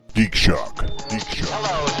Geek Shock.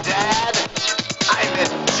 Hello, Dad. I'm in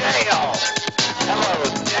jail. Hello,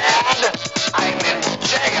 Dad. I'm in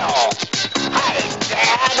jail. Hi,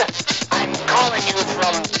 Dad. I'm calling you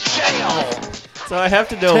from jail. So I have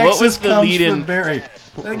to know, Texas what was the comes lead-in? from Barry.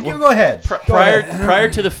 You go ahead. Prior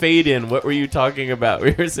to the fade-in, what were you talking about?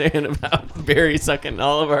 We were saying about Barry sucking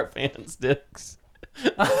all of our fans' dicks.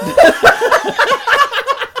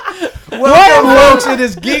 Welcome, folks. It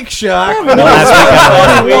is Geek Shock. You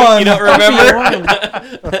don't remember?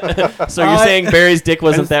 So you're saying Barry's dick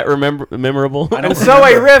wasn't that memorable? And so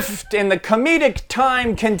a rift in the comedic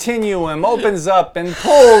time continuum opens up and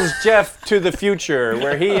pulls Jeff to the future,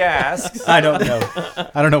 where he asks, I don't know.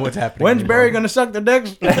 I don't know what's happening. When's anymore. Barry going to suck the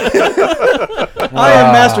dicks? I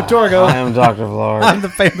am Master Torgo. I am Dr. Vlord. I'm the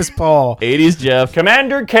famous Paul. 80s Jeff.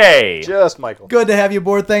 Commander K. Just Michael. Good to have you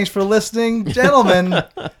aboard. Thanks for listening. Gentlemen,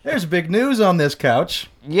 there's big news on this couch.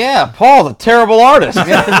 Yeah, Paul's a terrible artist.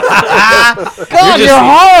 God, you're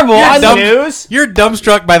horrible. You're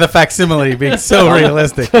dumbstruck by the facsimile being so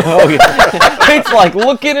realistic. Oh, yeah. It's like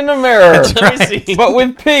looking in a mirror, Let me see. but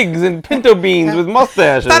with pigs and pinto beans with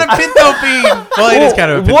mustaches. It's not a pinto bean. Well, it is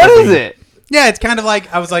kind of a pinto What bean. is it? Yeah, it's kind of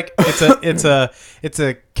like, I was like, it's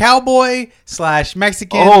a cowboy /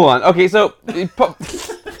 Mexican. Hold on. Okay, so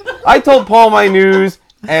I told Paul my news,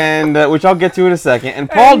 and which I'll get to in a second. And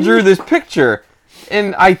Paul drew this picture,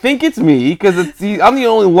 and I think it's me because I'm the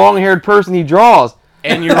only long-haired person he draws.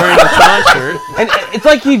 And you're wearing a Tron shirt. And it's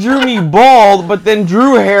like he drew me bald, but then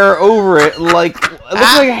drew hair over it, like it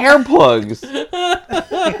looks like hair plugs, right?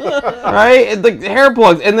 It's like hair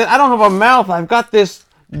plugs. And then I don't have a mouth. I've got this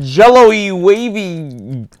jello-y,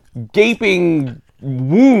 wavy, gaping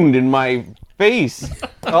wound in my face.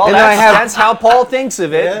 Well, and that's how Paul thinks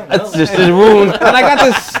of it. That's just his wound. And I got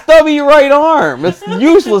this stubby right arm. It's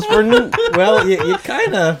useless for. Well, you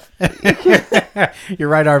kind of. Your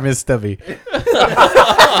right arm is stubby.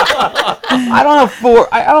 I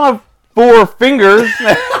don't have four fingers.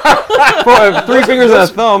 Three fingers and a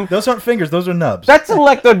thumb. Those aren't fingers. Those are nubs. That's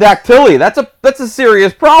electrodactyly. That's a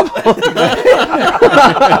serious problem.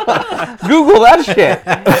 Google that shit.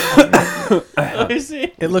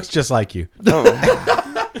 It looks just like you. Oh.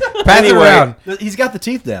 Pass it around. He's got the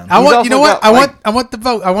teeth down. I want. also You know what? got, I want the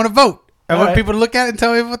vote. I want to vote. I want right. people to look at it and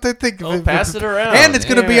tell me what they think. Oh, pass it around. And it's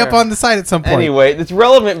going to be up on the site at some point. Anyway, it's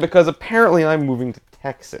relevant because apparently I'm moving to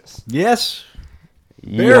Texas. Yes.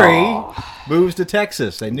 Barry Yeah. moves to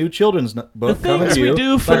Texas. A new children's book coming Things to we you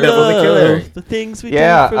do for by Beverly Cleary. love. The things we do for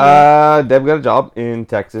love. Yeah, Deb got a job in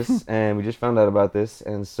Texas, and we just found out about this,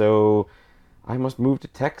 and so I must move to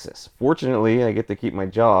Texas. Fortunately, I get to keep my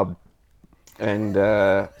job, and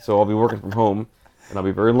so I'll be working from home, and I'll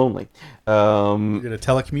be very lonely. You're going to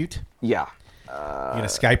telecommute? Yeah. You're going to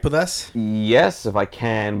Skype with us? Yes, if I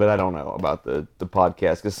can, but I don't know about the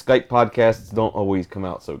podcast, because Skype podcasts don't always come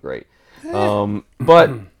out so great.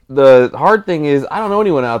 But the hard thing is, I don't know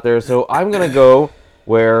anyone out there, so I'm going to go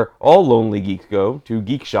where all lonely geeks go, to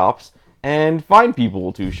geek shops, and find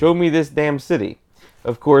people to show me this damn city.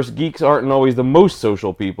 Of course, geeks aren't always the most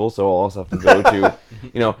social people, so I'll also have to go to,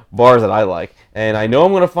 bars that I like. And I know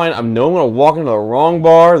I'm going to walk into the wrong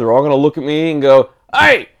bar, they're all going to look at me and go,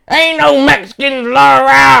 "Hey, ain't no Mexicans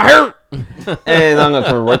around here!" And I'm going to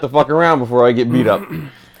turn right the fuck around before I get beat up.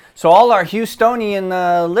 So all our Houstonian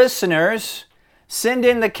listeners, send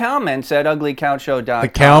in the comments at uglycouchshow.com. The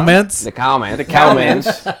comments? The comment. The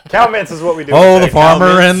comments. Cowmints is what we do. Oh, today. the farmer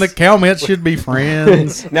Cowmints. and the cowmints should be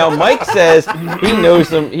friends. Now, Mike says he knows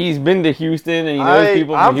he's been to Houston and he knows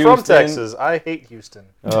people from I'm Houston. from Texas. I hate Houston.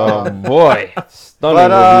 Oh, boy. Stunning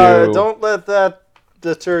But review. don't let that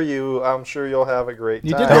deter you. I'm sure you'll have a great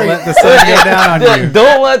time. Don't let the sun go down on you.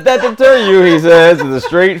 Don't let that deter you, he says, with a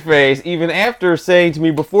straight face, even after saying to me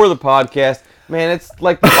before the podcast, man, it's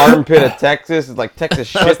like the armpit of Texas. It's like Texas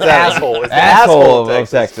shit. It's the asshole. It's the asshole asshole of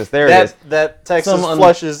Texas. There it is. That Texas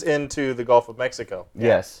flushes into the Gulf of Mexico.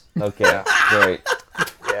 Yes. Okay. Great.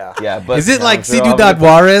 Yeah. Yeah. But Is it like I'm sure I'll Ciudad be-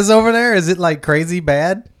 Juarez over there? Is it like crazy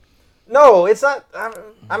bad? No, it's not.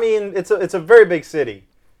 I mean, it's a very big city,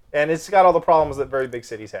 and it's got all the problems that very big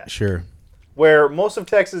cities have. Sure. Where most of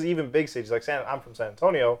Texas, even big cities like I'm from San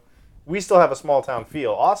Antonio, we still have a small town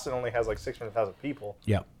feel. Austin only has like 600,000 people.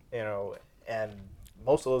 Yeah. And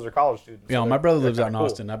most of those are college students. Yeah, so my brother they're lives out in kinda cool.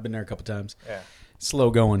 Austin. I've been there a couple times. Yeah. Slow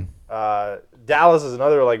going. Dallas is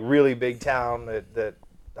another like really big town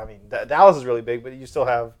Dallas is really big, but you still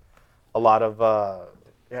have a lot of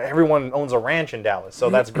everyone owns a ranch in Dallas, so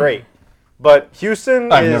that's great. But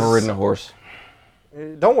Houston I've never ridden a horse.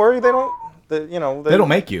 Don't worry, they don't. They don't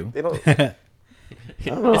make you. They don't.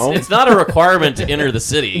 It's not a requirement to enter the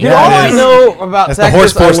city. All I know about That's the Texas,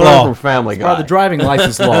 horse force I learned law. from Family Part of Guy. the driving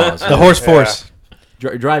license laws. The horse force.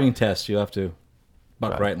 Driving test, you have to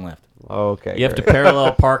buck right and left. Okay. You have to great.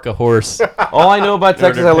 parallel park a horse. All I know about in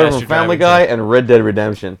order Texas, to I learned pass from your Family driving Guy and Red Dead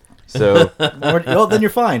Redemption. So Well, then you're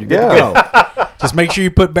fine. You're good to go. Just make sure you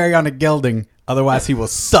put Barry on a gelding, otherwise he will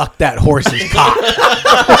suck that horse's cock.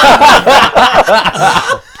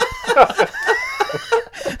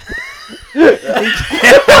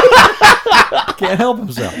 Can't help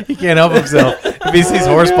himself. He can't help himself. If he sees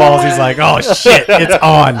horse balls, he's like, "Oh shit, it's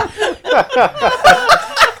on."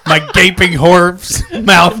 My gaping horse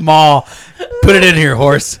mouth maw. Put it in here,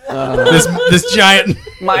 horse. This giant,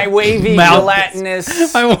 My wavy Mouth.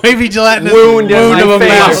 gelatinous. my wavy gelatinous Wound in my of a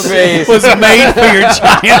face. mouse was made for your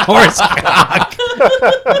giant horse cock.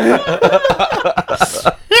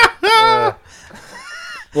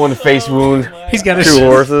 one face wound. He's got a Two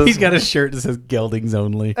horses. He's got a shirt that says "Geldings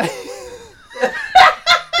only."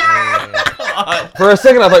 For a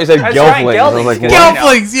second, I thought you said That's right, gelflings. I was like, Gelflings. what?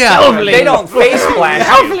 Gelflings, yeah. They don't face plant.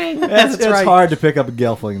 It's right. hard to pick up a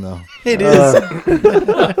gelfling, though. It is.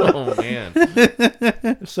 Oh man.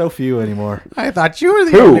 There's so few anymore. I thought you were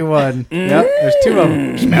the Who? only one. Yep, there's two of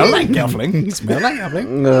them. Smell like gelfling. Smell like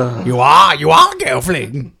gelfling. You are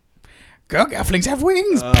gelfling. Girl, gelflings have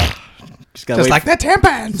wings, just like that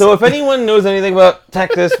tampons. So if anyone knows anything about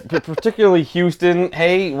Texas, particularly Houston,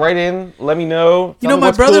 hey, write in. Let me know. You Tell know, me my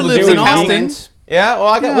what's brother cool to lives do in Austin. Houston. Yeah,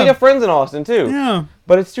 well, we Yeah. have friends in Austin too. Yeah.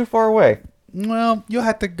 But it's too far away. Well, you'll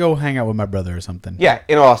have to go hang out with my brother or something. Yeah,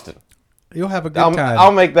 in Austin. You'll have a good I'll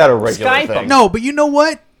time. make that a regular Skype 'em. thing. No, but you know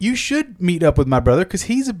what? You should meet up with my brother because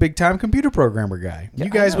he's a big time computer programmer guy. You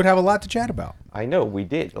guys would have a lot to chat about. I know, we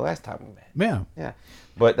did the last time we met. Yeah. Yeah.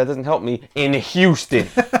 But that doesn't help me in Houston.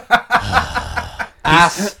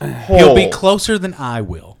 Asshole. He'll be closer than I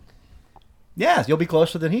will. Yes, you'll be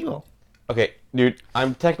closer than he will. Okay, dude,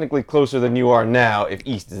 I'm technically closer than you are now if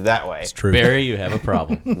east is that way. It's true. Barry, you have a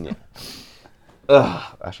problem.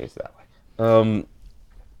 Actually, it's that way.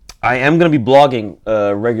 I am going to be blogging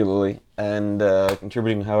regularly and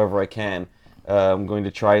contributing however I can. I'm going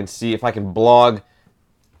to try and see if I can blog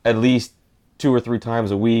at least 2 or 3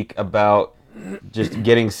 times a week about just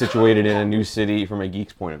getting situated in a new city from a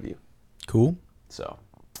geek's point of view. Cool. So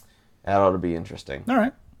that ought to be interesting. All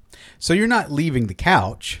right. So you're not leaving the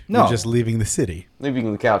couch. No. You're just leaving the city.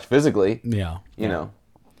 Leaving the couch physically, Yeah. you know.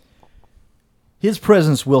 His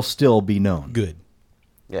presence will still be known. Good.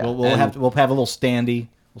 Yeah. We'll And- have a little standee.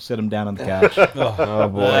 We'll sit him down on the couch. oh I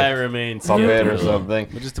boy, remain puppet or skeptical. something.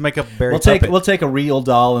 But just to make a Barry We'll take a real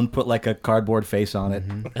doll and put like a cardboard face on it.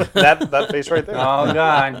 That face right there. Oh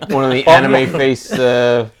God. One of the anime face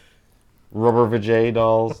rubber vajay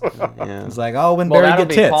dolls. Yeah. It's like, oh, when Well, Barry that'll get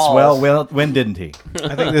be tits. Paul's. Well, when didn't he?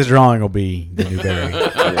 I think this drawing will be the new Barry.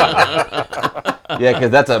 Yeah, because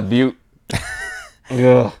that's a beaut.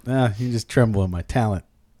 Ugh. You just tremble in my talent.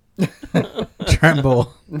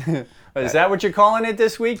 Tremble. Is that what you're calling it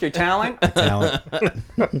this week? Your talent? Talent.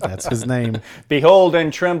 That's his name. Behold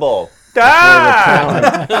and tremble.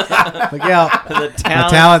 Ah! Look out. The My talent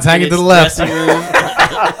talent's hanging in to the its left. dressing room.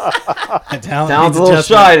 My talent Sounds needs a little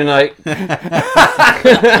adjustment. shy tonight.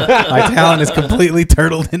 My talent is completely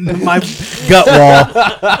turtled into my gut wall.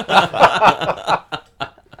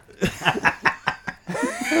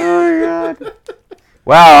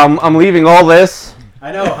 Wow, I'm leaving all this.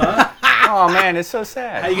 I know, huh? Oh man, it's so How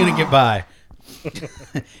sad. are you gonna get by?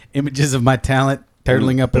 Images of my talent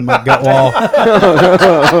turtling up in my gut wall.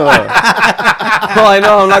 Well, I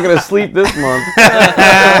know I'm not going to sleep this month.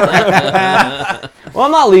 Well,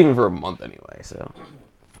 I'm not leaving for a month anyway, so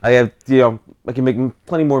I have, I can make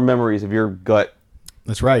plenty more memories of your gut.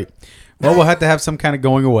 That's right. Well, we'll have to have some kind of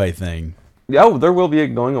going away thing. Oh, there will be a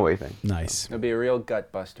going away thing. Nice. It'll be a real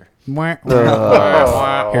gut buster. Here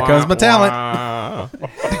comes my talent.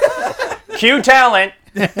 Cue talent.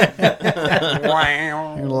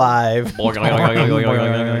 Live.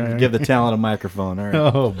 Give the talent a microphone. All right.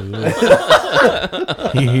 Oh,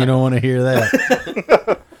 boy. You don't want to hear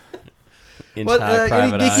that. Inch What high any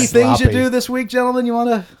private geeky eye. things you Sloppy. do this week, gentlemen? You want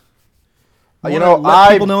to? Let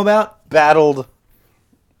let people know about. battled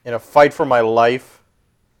in a fight for my life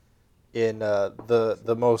in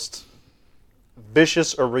the most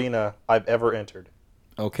vicious arena I've ever entered.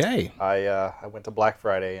 Okay. I went to Black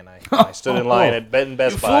Friday and I stood in line at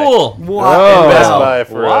Best Buy. Fool! Oh, Best Buy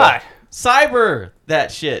for What? Cyber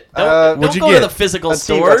that shit. Don't, What'd don't you go get? to the physical a TV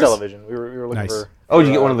stores. television. We were looking Nice. for. oh, did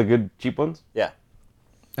you get one of the good cheap ones? Yeah.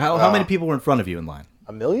 How many people were in front of you in line?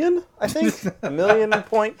 1 million, I think.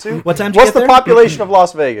 1.2. What time did you What's get the there? population of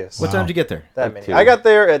Las Vegas? What time did you get there? That Like many. 2. I got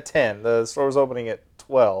there at 10. The store was opening at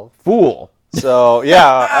 12. Fool. So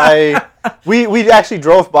yeah, we actually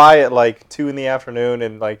drove by at like 2 p.m.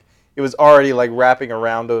 and like it was already like wrapping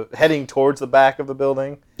around, heading towards the back of the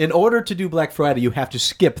building. In order to do Black Friday, you have to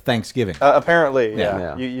skip Thanksgiving. Apparently,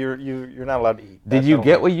 Yeah. You're not allowed to eat. Did you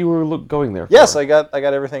get what you were going there for? Yes, I got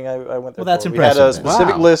everything I went there. Well, that's for. impressive. We had a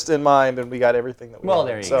specific Wow. list in mind, and we got everything that we Well, wanted.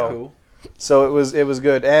 there you so, go. So it was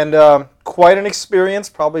good, and quite an experience.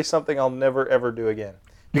 Probably something I'll never ever do again,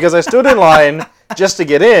 because I stood in line just to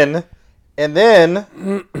get in, and then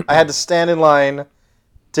I had to stand in line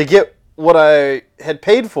to get what I had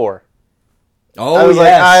paid for. Oh, I was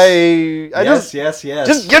yes. like, yes.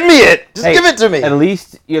 just give me it. Just Hey, give it to me. At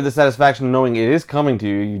least you have the satisfaction of knowing it is coming to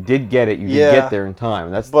you. You did get it. You did Yeah. get there in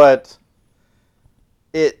time. That's But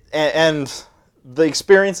and the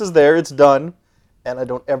experience is there. It's done, and I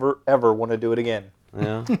don't ever want to do it again.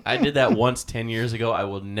 yeah. I did that once 10 years ago. I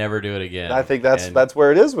will never do it again. I think And that's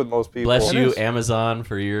where it is with most people. bless you, It is. Amazon,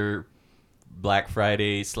 for your Black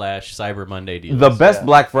Friday / Cyber Monday deals. The best Yeah.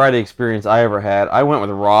 Black Friday experience I ever had. I went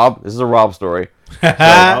with Rob. This is a Rob story. You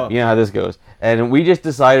know how this goes. And we just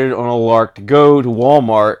decided on a lark to go to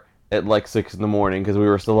Walmart at like 6 in the morning because we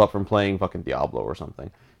were still up from playing fucking Diablo or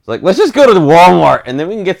something. It's like, let's just go to the Walmart and then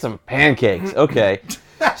we can get some pancakes. Okay.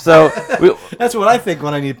 So we, That's what I think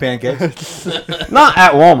when I need pancakes. not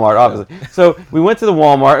at Walmart, obviously. So we went to the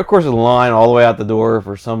Walmart. Of course, there's a line all the way out the door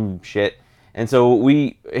for some shit. And so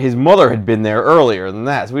his mother had been there earlier than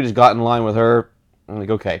that. So we just got in line with her. I'm like,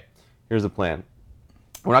 okay, here's the plan.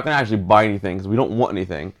 We're not going to actually buy anything because we don't want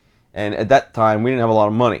anything. And at that time, we didn't have a lot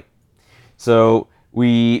of money. So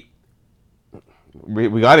we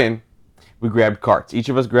got in. We grabbed carts. Each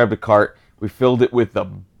of us grabbed a cart. We filled it with the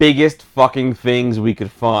biggest fucking things we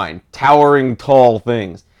could find. Towering tall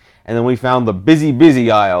things. And then we found the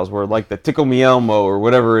busy aisles where like the Tickle Me Elmo or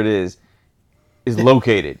whatever it is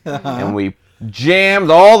located. And we jammed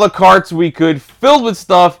all the carts we could, filled with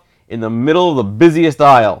stuff, in the middle of the busiest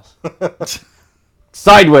aisles.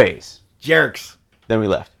 Sideways. Jerks. Then we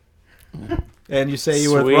left. And you say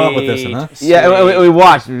you were with Rob with this one, huh? Yeah, we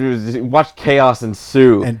watched chaos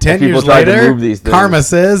ensue. And 10 as people years tried to later, move these things. Karma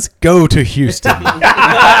says, go to Houston. Yeah,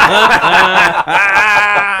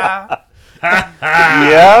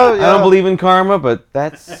 I don't believe in karma, but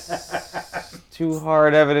that's too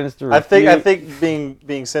hard evidence to refute. I think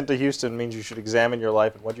being sent to Houston means you should examine your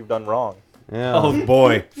life and what you've done wrong. Yeah. Oh,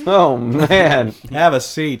 boy. Oh, man. Have a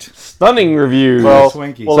seat. Stunning review. Well,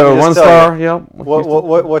 Swinky. well, so let me just 1 tell star, you, yeah.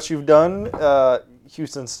 what you've done,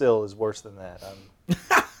 Houston still is worse than that.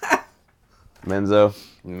 Menzo.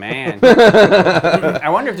 Man. I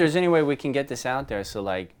wonder if there's any way we can get this out there so,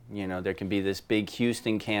 like, you know, there can be this big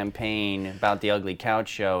Houston campaign about the Ugly Couch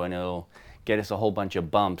Show, and it'll get us a whole bunch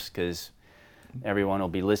of bumps because everyone will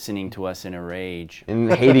be listening to us in a rage.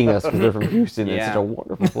 And hating us because they're from Houston. It's Yeah. such a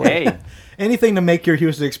wonderful place. Hey, Anything to make your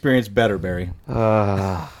Houston experience better, Barry.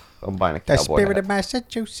 I'm buying a The cowboy spirit hat. of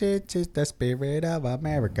Massachusetts is the spirit of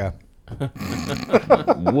America.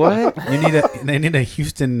 What? They need a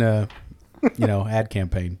Houston, ad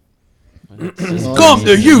campaign. Come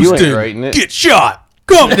to You ain't writing it. Get shot.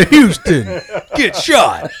 Come to Houston. Get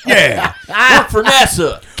shot. Yeah. Work for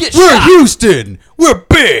NASA. Get We're shot. Houston. We're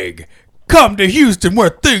big. Come to Houston where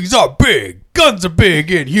things are big. Guns are big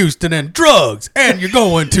in Houston and drugs, and you're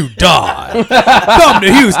going to die. Come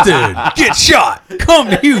to Houston. Get shot. Come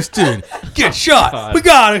to Houston. Get shot. We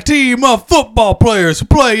got a team of football players who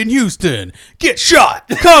play in Houston. Get shot.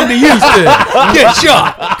 Come to Houston. Get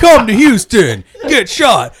shot. Come to Houston. Get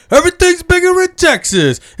shot. Everything's bigger in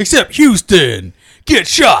Texas except Houston. Get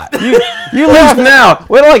shot. You laugh now.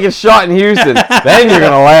 Wait till I get shot in Houston. Then you're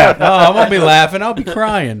going to laugh. No, I won't be laughing. I'll be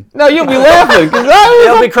crying. No, you'll be laughing.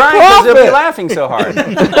 they'll be crying because they'll be laughing so hard.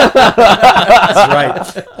 That's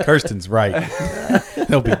right. Kirsten's right.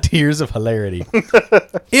 There'll be tears of hilarity.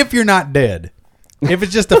 If you're not dead. If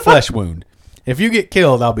it's just a flesh wound. If you get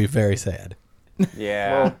killed, I'll be very sad.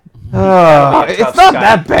 Yeah. It's tough not Skype.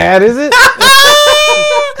 that bad, is it?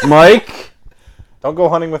 Mike? Don't go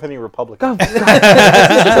hunting with any Republicans. I'm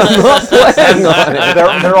not planning on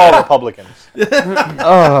it. They're all Republicans.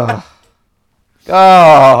 Oh.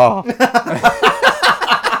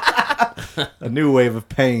 A new wave of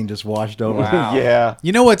pain just washed over. Wow. Yeah.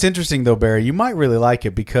 You know what's interesting, though, Barry? You might really like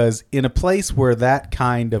it because in a place where that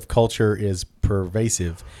kind of culture is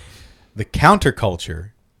pervasive, the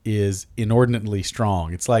counterculture is inordinately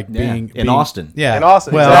strong. It's like being Austin. Yeah. In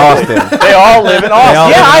Austin, Well, exactly. They all live in Austin. all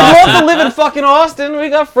Yeah, live in I'd love to live in fucking Austin. We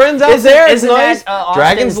got friends out there. It's Isn't nice. that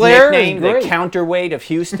Dragon's Austin's Lair is nickname, the great. counterweight of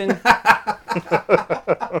Houston?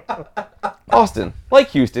 Austin, like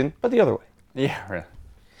Houston, but the other way. Yeah, really.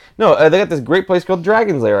 No, they got this great place called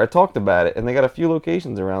Dragon's Lair. I talked about it, and they got a few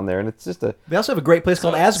locations around there, and it's just a. They also have a great place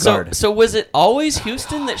called Asgard. So was it always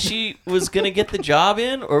Houston that she was going to get the job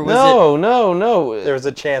in, or was No. There was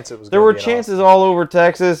a chance it was. There gonna were be an chances all over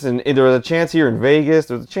Texas, and there was a chance here in Vegas.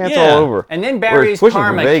 There was a chance Yeah. all over. And then We're Barry's pushing for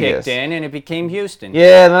karma Vegas. kicked in, and it became Houston.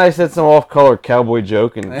 Yeah, and then I said some off-color cowboy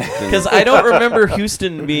joke, and Because I don't remember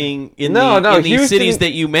Houston being in the Houston- cities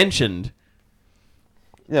that you mentioned.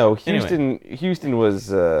 no, Anyway. Houston was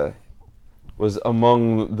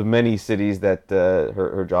among the many cities that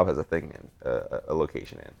her job has a thing in, a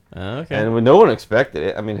location in. Okay. And when no one expected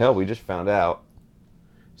it, I mean, hell, we just found out.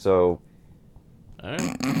 So, All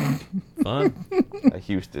right. Fun.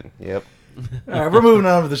 Houston, yep. All right, we're moving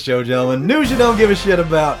on with the show, gentlemen. News you don't give a shit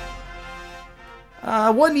about.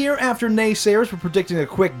 1 year after naysayers were predicting a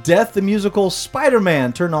quick death, the musical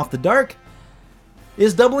Spider-Man: Turn Off the Dark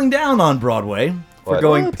is doubling down on Broadway,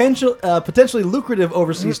 foregoing potentially lucrative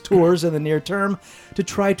overseas tours in the near term to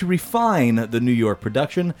try to refine the New York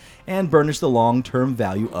production and burnish the long-term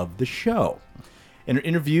value of the show. In an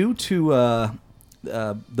interview to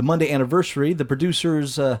the Monday anniversary, the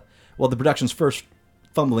producers, the production's first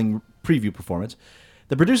fumbling preview performance,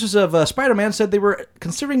 the producers of Spider-Man said they were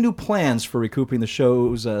considering new plans for recouping the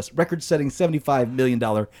show's record-setting $75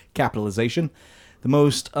 million capitalization. The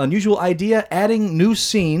most unusual idea, adding new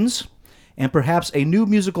scenes and perhaps a new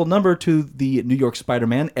musical number to the New York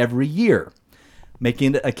Spider-Man every year,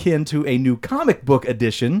 making it akin to a new comic book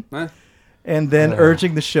edition, and then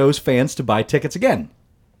urging the show's fans to buy tickets again.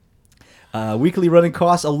 Weekly running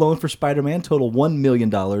costs alone for Spider-Man total $1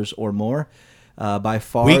 million or more. By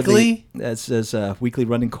far, Weekly? That says weekly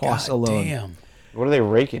running costs alone. Damn. What are they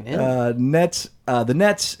raking in? The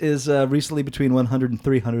net is recently between $100,000 and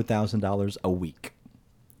 $300,000 a week.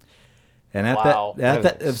 And at Wow.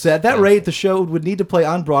 that rate, the show would need to play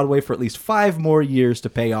on Broadway for at least 5 more years to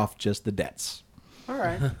pay off just the debts. All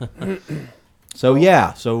right. So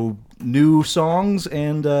new songs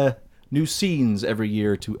and new scenes every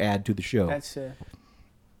year to add to the show. That's.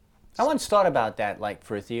 I once thought about that, like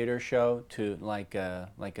for a theater show, to like a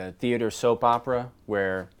theater soap opera,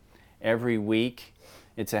 where every week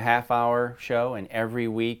it's a half-hour show, and every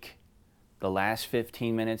week the last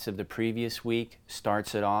 15 minutes of the previous week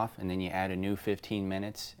starts it off, and then you add a new 15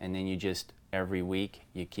 minutes, and then you just every week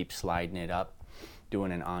you keep sliding it up,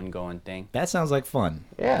 doing an ongoing thing. That sounds like fun.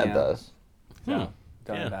 Yeah, it yeah. does. So,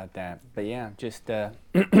 thought Yeah. about that. But yeah, just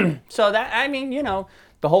so that, I mean, you know,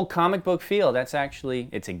 the whole comic book feel, that's actually,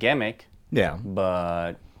 it's a gimmick, Yeah,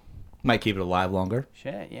 but might keep it alive longer.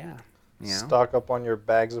 shit, yeah. You know? Stock up on your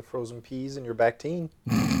bags of frozen peas and your Bactine.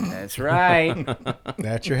 That's right.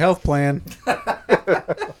 That's your health plan.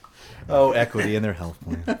 Oh, equity in their health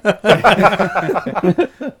plan.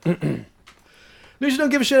 News you don't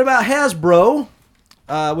give a shit about: Hasbro,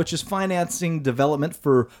 which is financing development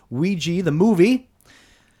for Ouija the movie,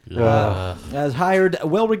 has hired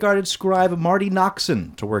well-regarded scribe Marty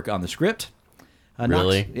Noxon to work on the script.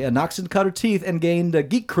 Really? Noxon cut her teeth and gained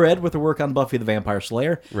geek cred with her work on Buffy the Vampire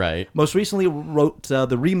Slayer. Right. Most recently wrote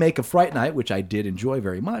the remake of Fright Night, which I did enjoy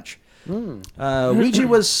very much. Ouija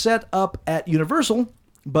was set up at Universal,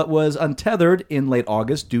 but was untethered in late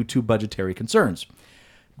August due to budgetary concerns.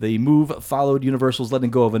 The move followed Universal's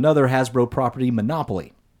letting go of another Hasbro property,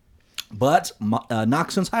 Monopoly. But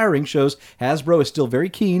Noxon's hiring shows Hasbro is still very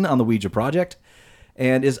keen on the Ouija project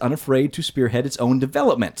and is unafraid to spearhead its own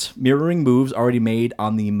development, mirroring moves already made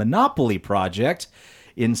on the Monopoly project.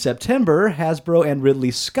 In September, Hasbro and Ridley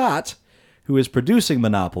Scott, who is producing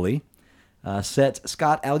Monopoly, set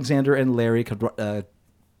Scott Alexander and Larry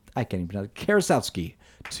Karasowski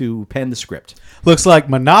to pen the script. Looks like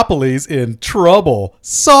Monopoly's in trouble.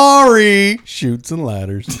 Sorry. Shoots and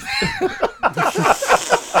ladders.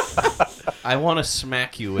 I want to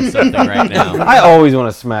smack you with something right now. I always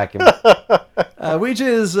want to smack him. Ouija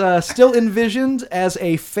is still envisioned as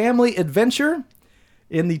a family adventure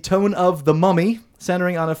in the tone of The Mummy,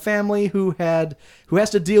 centering on a family who has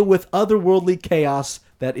to deal with otherworldly chaos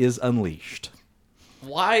that is unleashed.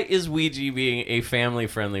 Why is Ouija being a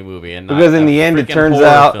family-friendly movie and not Because in a the end, it freaking turns horror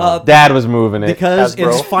out film? Dad was moving it. Because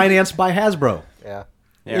Hasbro? it's financed by Hasbro. Yeah.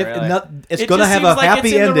 Yeah, really. It's It going to just have seems a like happy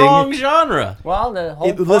it's in ending. the wrong genre. Well, the whole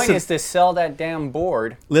point listen. is to sell that damn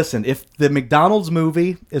board. Listen, if the McDonald's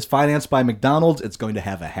movie is financed by McDonald's, it's going to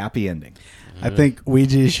have a happy ending. I think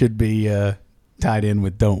Ouija should be tied in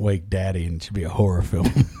with Don't Wake Daddy, and it should be a horror film.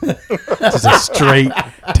 Just a straight,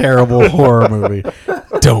 terrible horror movie.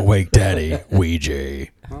 Don't Wake Daddy, Ouija.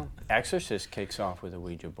 Well, Exorcist kicks off with a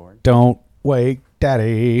Ouija board. Don't Wake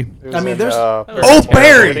Daddy. It was I mean, in, there's- Oh, Terrible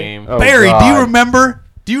Barry! game. Oh, Barry, do you God. remember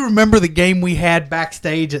Do you remember the game we had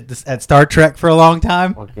backstage at Star Trek for a long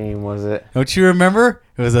time? What game was it? Don't you remember?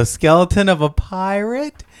 It was a skeleton of a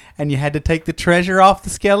pirate, and you had to take the treasure off the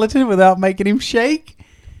skeleton without making him shake.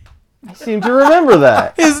 I seem to remember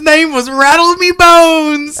that. His name was Rattle Me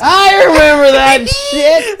Bones. I remember that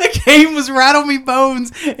shit. The game was Rattle Me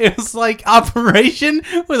Bones. It was like Operation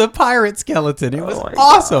with a pirate skeleton. It was Oh my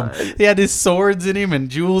awesome. God. He had his swords in him and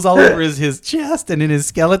jewels all over his chest and in his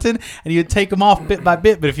skeleton, and you'd take him off bit by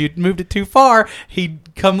bit, but if you moved it too far,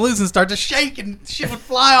 he'd come loose and start to shake, and shit would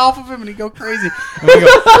fly off of him, and he'd go crazy. And we'd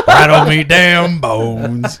go, rattle me damn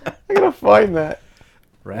bones. I gotta find that.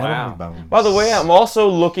 Rattle Me Bones. By the way, I'm also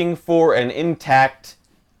looking for an intact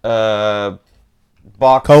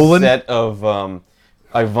box set of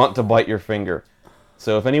I Want to Bite Your Finger.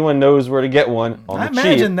 So if anyone knows where to get one on I the cheap.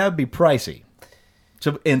 imagine that would be pricey.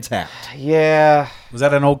 So intact. Yeah. Was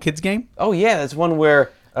that an old kids game? Oh yeah, that's one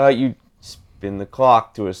where you spin the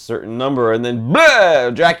clock to a certain number, and then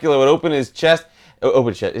blah, Dracula would open his chest,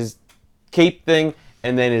 his cape thing,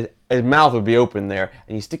 and then his mouth would be open there,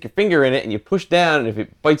 and you stick your finger in it, and you push down, and if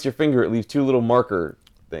it bites your finger, it leaves 2 little marker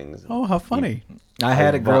things. Oh, how funny. I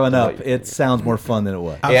had it growing up. Right. It sounds more fun than it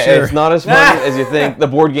was. I'm Yeah, sure. it's not as fun as you think. The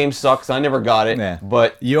board game sucks. I never got it, Yeah.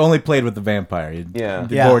 but You only played with the vampire. Yeah.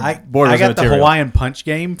 The Yeah, board, I was got the material. Hawaiian Punch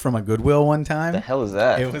game from a Goodwill one time. the hell is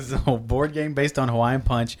that? It was a board game based on Hawaiian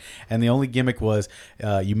Punch, and the only gimmick was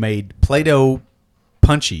you made Play-Doh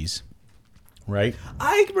punchies, right?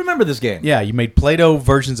 I remember this game. Yeah, you made Play-Doh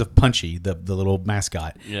versions of Punchy, the little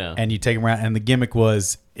mascot. Yeah. And you take them around, and the gimmick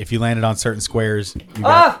was if you landed on certain squares,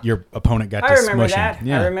 your opponent got to I remember smush that. him.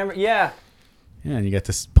 Yeah. I remember. Yeah. Yeah, and you got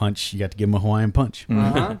to punch. You got to give him a Hawaiian Punch.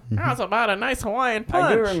 Uh-huh. How's about a nice Hawaiian punch?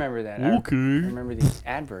 I do remember that. Okay. I remember these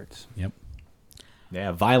adverts. Yep.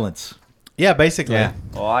 Yeah, violence. Yeah, basically. Yeah.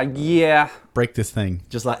 Oh, yeah. Break this thing.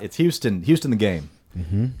 Just like it's Houston the game.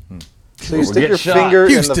 So you Or stick get your shot. finger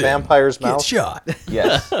in Houston, the vampire's Get mouth, shot.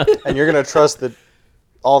 Yes. and you're gonna trust that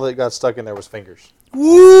all that got stuck in there was fingers.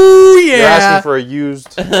 Woo, yeah. You're asking for a used.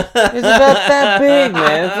 It's about that big,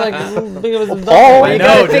 man. It's like as big as a Oh, You I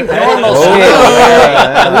gotta know, think dude. normal Oh, scale.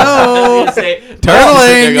 Hello.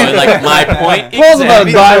 Turtling. Going like my point. Pulls about a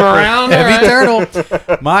exactly. dime around. Heavy turtle.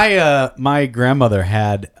 My grandmother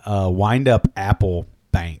had a wind-up apple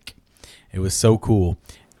bank. It was so cool.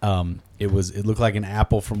 It looked like an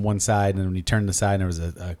apple from one side, and when you turned the side, there was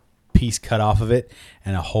a piece cut off of it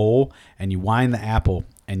and a hole, and you wind the apple,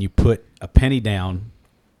 and you put a penny down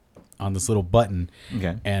on this little button,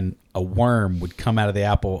 Okay. and a worm would come out of the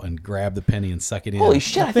apple and grab the penny and suck it in. Holy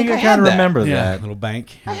shit! I think I had kind of that. remember Yeah, that. little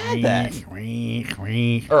bank. I had that.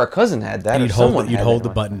 And Or a cousin had that. Or you'd someone hold had hold that.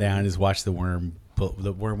 the button down and just watch the worm.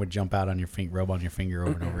 The worm would jump out on your finger, rub on your finger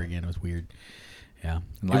over and over again. It was weird. Yeah,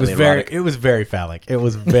 Lightly it was erotic. It was very phallic. It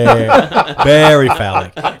was very, very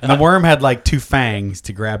phallic. And the worm had like 2 fangs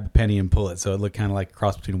to grab the penny and pull it, so it looked kind of like a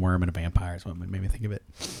cross between a worm and a vampire. That's what made me think of it.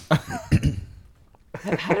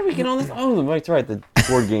 How did we get on this? Oh, that's right. The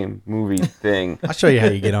board game movie thing. I'll show you how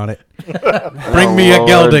you get on it. Bring me a Lord.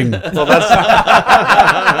 gelding.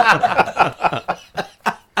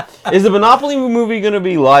 Is the Monopoly movie going to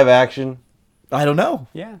be live action? I don't know.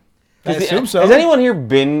 Yeah. I assume so. Has anyone here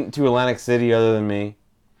been to Atlantic City other than me?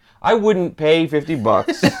 I wouldn't pay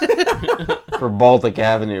 $50 for Baltic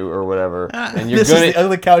Avenue or whatever, and you're This is the gonna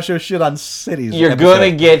Ugly Cow Show shit on cities. you're episode.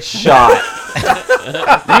 gonna get shot.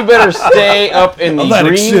 You better stay up in the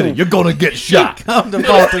Atlantic green. City. You're gonna get shot. Come to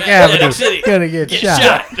Baltic Avenue. Gonna get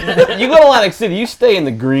shot. You go to Atlantic City, you stay in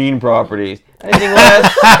the green properties. Anything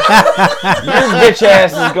less, your bitch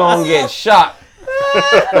ass is gonna get shot.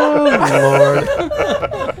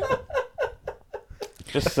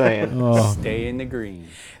 Just saying. Oh. Stay in the green.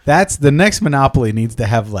 That's the next Monopoly needs to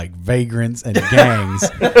have like vagrants and gangs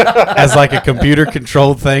as like a computer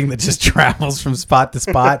controlled thing that just travels from spot to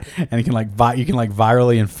spot, and you can like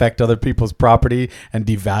virally infect other people's property and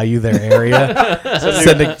devalue their area.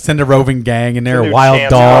 Send a roving gang in there, new wild chance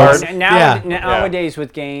dogs. card. Yeah. Nowadays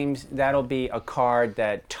with games, that'll be a card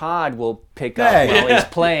that Todd will pick up Hey. while he's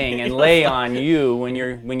playing and lay on you when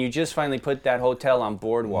you just finally put that hotel on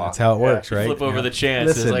Boardwalk. That's how it works, right? Flip over the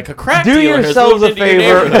chances. Listen, Like a crack Do dealer has yourselves moved a into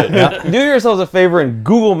your favor. neighborhood. Do yourselves a favor and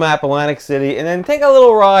Google Map Atlantic City, and then take a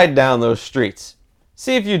little ride down those streets.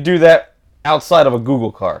 See if you do that outside of a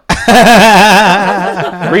Google car.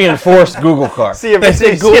 Reinforced Google car. See if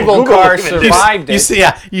The Google car even survived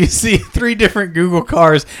it. You see 3 different Google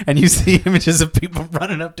cars, and you see images of people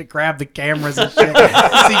running up to grab the cameras and shit. You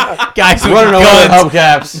see guys with Running over guns,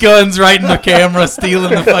 hubcaps. guns right in the camera,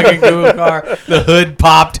 stealing the fucking Google car. The hood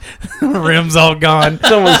popped, the rims all gone,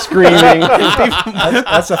 Someone screaming.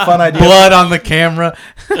 That's a fun idea. blood on the camera.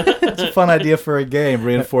 That's a fun idea for a game.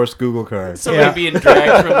 Reinforced Google cars. Somebody Yeah. being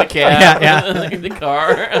dragged from the cab. Yeah, in the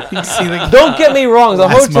car. You see the Don't get me wrong, the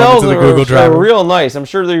Last hotels moments of the Google are driver. real nice. I'm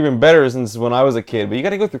sure they're even better since when I was a kid. But you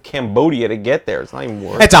got to go through Cambodia to get there. It's not even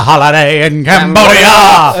worth it. It's a holiday in Cambodia.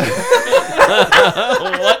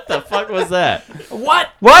 What the fuck was that? What?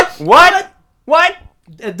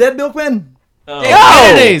 Dead Milkman?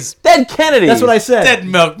 Kennedys. Dead Kennedy. That's what I said. Dead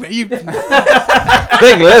milk. You, Big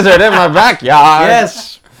lizard in my backyard.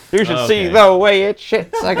 Yes. You should see Okay. the way it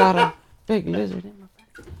shits. I got a big lizard in my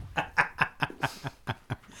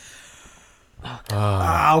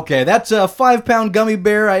Okay, that's a 5-pound gummy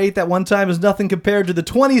bear. I ate that one time. Is nothing compared to the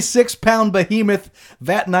 26-pound behemoth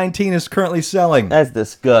VAT-19 is currently selling. That's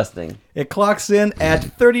disgusting. It clocks in at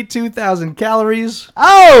 32,000 calories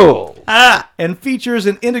Oh! and features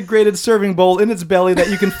an integrated serving bowl in its belly that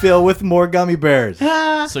you can fill with more gummy bears.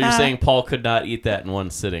 So you're saying Paul could not eat that in one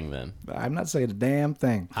sitting then? I'm not saying a damn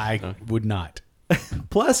thing. I would not.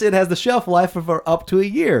 Plus, it has the shelf life of up to a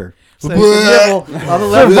year. So you can nibble on the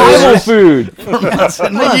Survival leftovers food. for months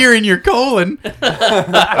and A months. year in your colon. You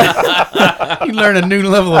learn a new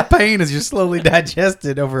level of pain as you slowly digest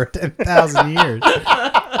it over 10,000 years.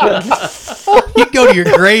 You go to your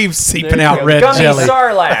grave seeping out red Gummy jelly.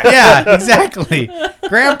 Sarlacc. Yeah, exactly.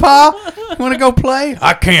 Grandpa, you want to go play?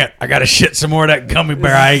 I can't. I got to shit some more of that gummy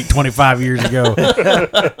bear I ate 25 years ago.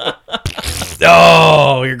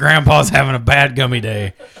 Oh, your grandpa's having a bad gummy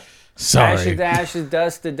day. Sorry. Ashes to ashes,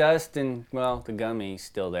 dust to dust, and, well, the gummy's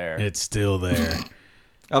still there. It's still there.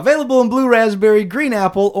 Available in blue raspberry, green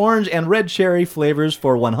apple, orange, and red cherry flavors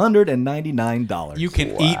for $199. You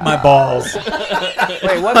can eat my balls.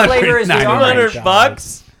 Wait, what flavor is the $199.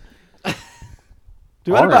 orange? $200?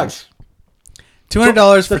 $200.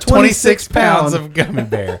 $200 for The 26 pounds pound. of gummy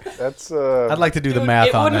bear. That's I'd like to do the math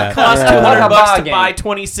It on wouldn't that. cost Yeah. $200 to Toboggan. buy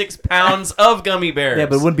 26 pounds of gummy bears. Yeah,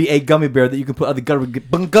 but it wouldn't be a gummy bear that you can put other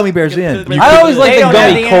gummy bears in. I always like They the don't have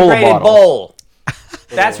gummy the cola integrated bottle. bowl.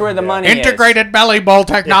 That's where the money is. Integrated belly bowl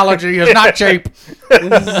technology is not cheap.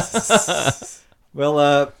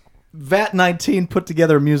 Well, VAT-19 put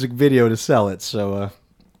together a music video to sell it, so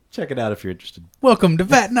check it out if you're interested. Welcome to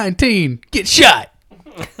VAT-19. Get shot.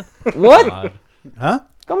 What? Huh?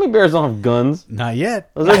 Gummy bears don't have guns. Not yet.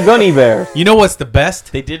 Those are gunny bears. You know what's the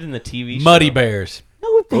best? They did in the TV show. Muddy bears.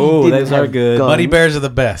 No, they Oh, didn't those are have good. guns. Muddy bears are the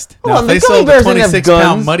best. Hold Now, on, if the they gummy sold a bears didn't have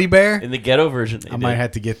 26-pound guns. muddy bear, In the ghetto version, they I did. might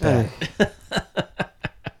have to get that.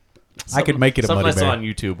 I could make it a Something muddy I saw bear. on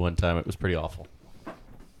YouTube one time. It was pretty awful.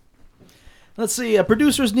 Let's see.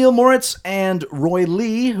 Producers Neil Moritz and Roy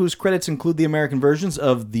Lee, whose credits include the American versions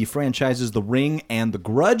of the franchises The Ring and The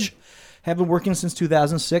Grudge, have been working since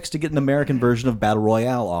 2006 to get an American version of Battle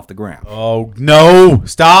Royale off the ground. Oh, no.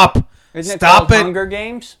 Stop. Isn't it Stop called it. Hunger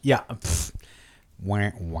Games? Yeah. Pfft.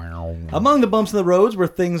 Wow. Among the bumps in the roads were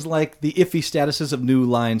things like the iffy statuses of New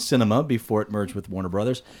Line Cinema before it merged with Warner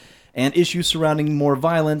Brothers, and issues surrounding more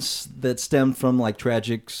violence that stemmed from like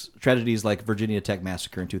tragedies like Virginia Tech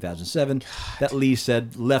Massacre in 2007 that Lee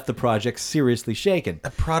said left the project seriously shaken.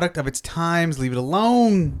 A product of its times. Leave it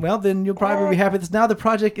alone. Well, then you'll probably be happy that now the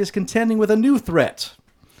project is contending with a new threat.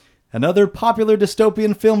 Another popular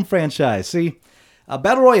dystopian film franchise. See,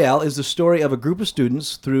 Battle Royale is the story of a group of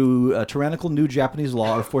students through tyrannical new Japanese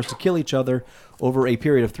law are forced to kill each other over a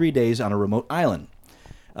period of 3 days on a remote island.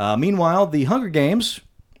 Meanwhile, The Hunger Games,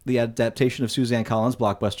 the adaptation of Suzanne Collins'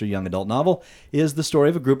 blockbuster young adult novel, is the story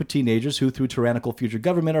of a group of teenagers who, through tyrannical future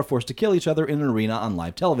government, are forced to kill each other in an arena on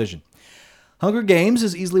live television. Hunger Games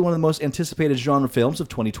is easily one of the most anticipated genre films of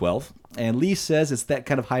 2012, and Lee says it's that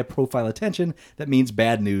kind of high-profile attention that means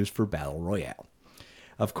bad news for Battle Royale.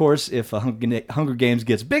 Of course, if Hunger Games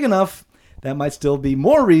gets big enough, that might still be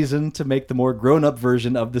more reason to make the more grown-up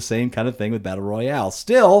version of the same kind of thing with Battle Royale.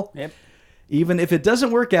 Still, Yep. even if it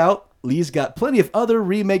doesn't work out, Lee's got plenty of other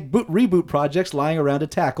reboot projects lying around to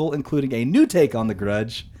tackle, including a new take on The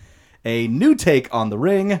Grudge, a new take on The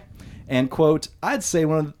Ring, and, quote, I'd say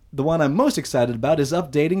the one I'm most excited about is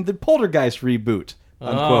updating the Poltergeist reboot,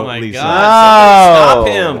 unquote, Oh my Lee said. God!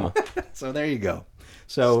 Somebody Oh. stop him! So there you go.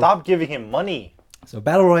 So Stop giving him money. So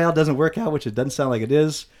Battle Royale doesn't work out, which it doesn't sound like it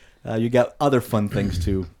is. You got other fun things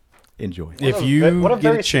to enjoy. If a you what a get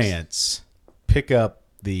very a chance, pick up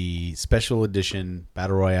the special edition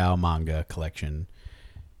Battle Royale manga collection.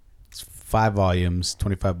 It's 5 volumes,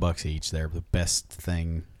 $25 each. They're the best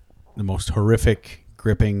thing, the most horrific,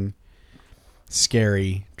 gripping,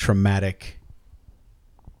 scary, traumatic.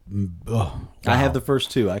 Oh, I have wow. the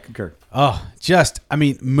first 2. I concur. Oh,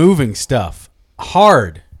 moving stuff.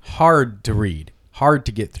 Hard to read, hard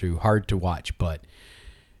to get through, hard to watch, but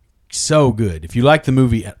so good. If you like the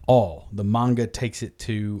movie at all, the manga takes it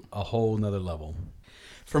to a whole nother level.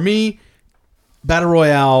 For me, Battle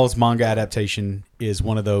Royale's manga adaptation is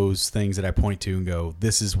one of those things that I point to and go,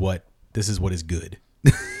 this is what is good.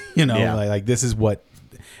 Yeah. like this is what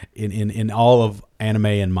in all of anime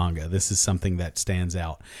and manga, this is something that stands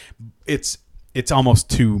out. It's almost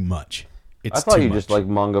too much. It's I thought too you much. just like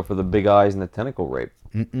manga for the big eyes and the tentacle rape.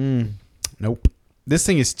 Nope. This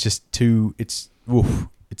thing is just too. It's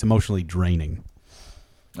emotionally draining.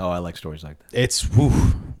 Oh, I like stories like that.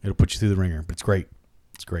 It'll put you through the ringer, but it's great.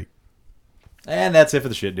 It's great. And that's it for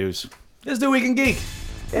the shit news. This is the Week in Geek.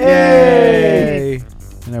 Yay!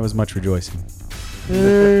 And that was much rejoicing.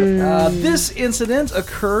 This incident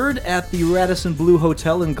occurred at the Radisson Blu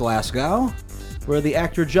Hotel in Glasgow, where the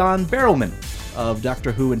actor John Barrowman of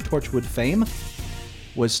Doctor Who and Torchwood fame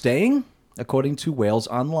was staying, according to Wales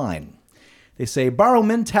Online. They say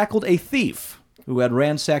Barrowman tackled a thief who had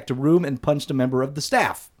ransacked a room and punched a member of the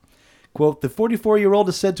staff. Quote, the 44-year-old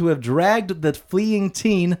is said to have dragged the fleeing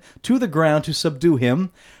teen to the ground to subdue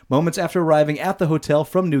him moments after arriving at the hotel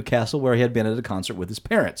from Newcastle, where he had been at a concert with his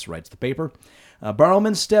parents, writes the paper.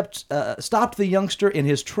 Barrowman stopped the youngster in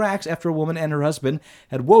his tracks after a woman and her husband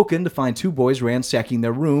had woken to find 2 boys ransacking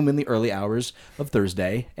their room in the early hours of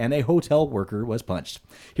Thursday, and a hotel worker was punched.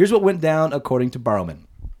 Here's what went down, according to Barrowman.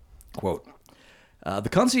 Quote, the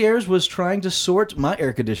concierge was trying to sort my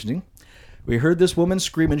air conditioning. We heard this woman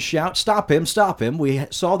scream and shout, stop him, stop him. We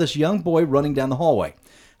saw this young boy running down the hallway.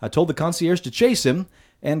 I told the concierge to chase him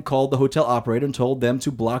and called the hotel operator and told them to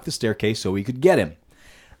block the staircase so we could get him.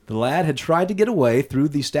 The lad had tried to get away through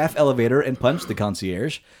the staff elevator and punched the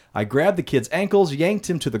concierge. I grabbed the kid's ankles, yanked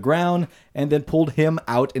him to the ground, and then pulled him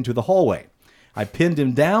out into the hallway. I pinned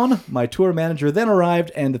him down. My tour manager then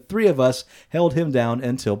arrived, and the 3 of us held him down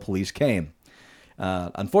until police came.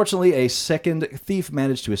 Unfortunately, a second thief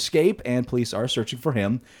managed to escape, and police are searching for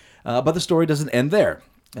him. But the story doesn't end there.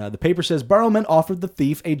 The paper says Barrowman offered the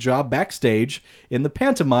thief a job backstage in the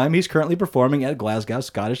pantomime he's currently performing at Glasgow's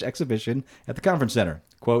Scottish exhibition at the conference center.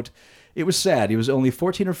 Quote, it was sad. He was only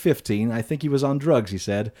 14 or 15. I think he was on drugs, he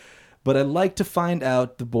said. But I'd like to find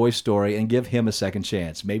out the boy's story and give him a second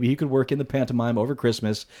chance. Maybe he could work in the pantomime over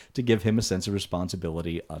Christmas to give him a sense of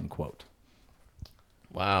responsibility, unquote.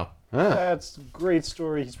 Wow. That's a great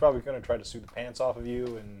story. He's probably going to try to sue the pants off of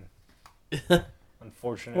you, and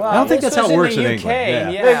unfortunately, I don't think that's how it works in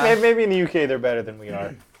England. Yeah. Maybe in the UK they're better than we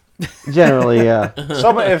are. Generally, yeah.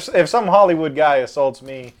 If some Hollywood guy assaults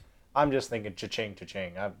me, I'm just thinking cha-ching,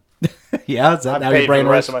 cha-ching. Yeah, that's I'm how paid your for brain the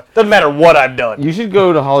works. rest of my. Doesn't matter what I've done. You should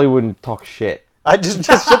go to Hollywood and talk shit. I just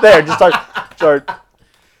sit there, just start.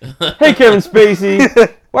 Hey, Kevin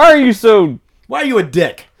Spacey, why are you so? Why are you a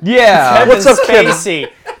dick? Yeah. Kevin What's up, Kevin? Spacey.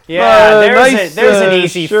 Yeah, nice, there's an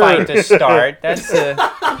easy shirt. fight to start. That's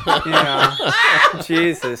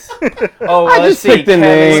Jesus. Oh, I let's just see. picked a Kevin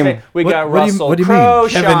name. Spa- we What- got what do you- Russell what do you Crowe, mean?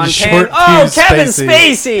 Kevin Sean Short Penn. Oh, Fuse Kevin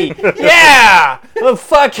Spacey. Spacey. Yeah. Well,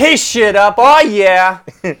 fuck his shit up. Oh yeah.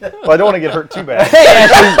 Well, I don't want to get hurt too bad.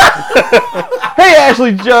 Hey,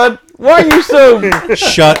 Ashley Judd, why are you so?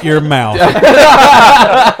 Shut your mouth.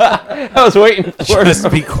 I was waiting for Just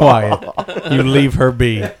be quiet. You leave her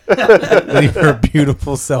be. Leave her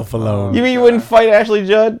beautiful self alone. You mean you wouldn't fight Ashley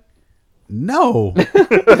Judd? No.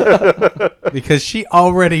 Because she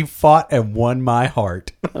already fought and won my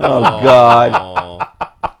heart. Oh God!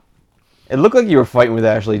 It looked like you were fighting with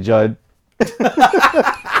Ashley Judd.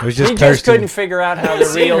 It was just He just Kirsten. couldn't figure out how the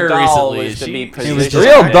seen real her doll recently. was to She- be it was positioned. just-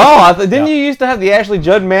 Real Right. doll? Didn't you used to have the Ashley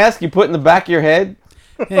Judd mask you put in the back of your head?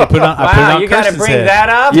 Yeah, I put it on Wow, you got to Kirsten's bring head. that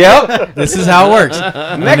up. Yep. This is how it works.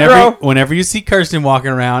 Necro. Whenever you see Kirsten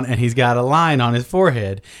walking around and he's got a line on his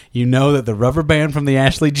forehead, you know that the rubber band from the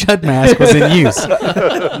Ashley Judd mask was in use.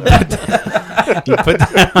 You put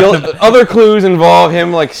that on him. Other clues involve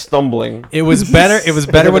him like stumbling. It was better. It was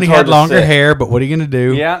better when he It's hard had to longer say. hair. But what are you gonna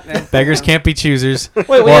do? Yeah. Beggars can't be choosers. Wait,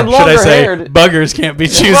 we or had should I longer say, hair. buggers can't be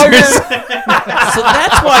choosers? So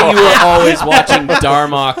that's why you were always watching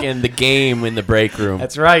Darmok and the game in the break room.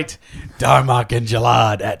 That's right. Darmok and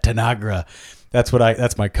Jalad at Tanagra.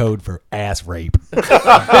 That's my code for ass rape.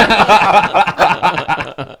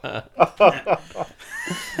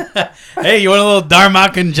 Hey, you want a little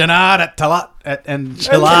Darmok and Jalad at Jalad at Tanagra?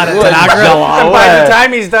 And by the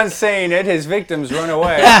time he's done saying it, his victims run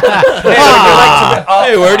away.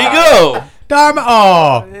 Hey, where'd he go? Darmok.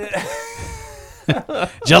 Oh.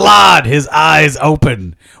 Jalad, his eyes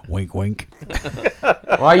open. Wink, wink.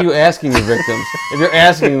 Why are you asking your victims? If you're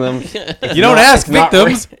asking them, You don't ask not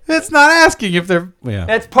victims. It's not asking if they're. Yeah.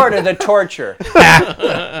 That's part of the torture.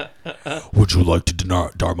 Would you like to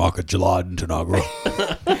Dharmaka Jalad in Tanagra?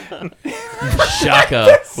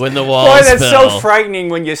 Shaka when the walls Boy, that's fell. so frightening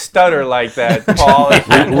when you stutter like that, Paul.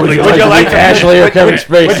 would you like to Ashley or Kevin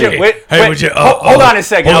Spacey? Would you? Hold on a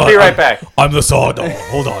second. hold I'll be on, right back. I'm the saw dog.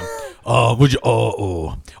 Hold on. Would you?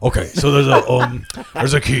 Okay. So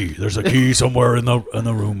there's a key. There's a key somewhere in the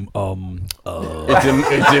room. It's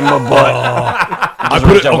in my butt. I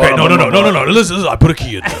put it. Okay. No. Listen. I put a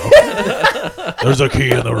key in there. There's a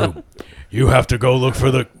key in the room. You have to go look for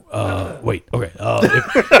the. Wait. Okay.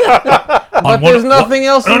 But there's nothing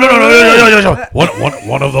else. No.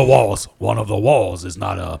 One of the walls. One of the walls is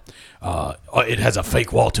not a. It has a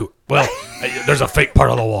fake wall to it. Well, there's a fake part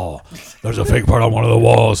of the wall. There's a fake part on one of the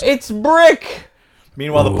walls. It's brick.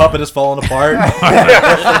 Meanwhile, the puppet is falling apart.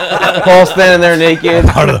 Paul standing there naked, A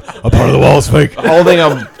part of the wall's fake. holding a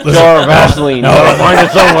jar of Vaseline. I'll find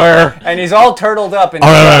it somewhere. And he's all turtled up. And All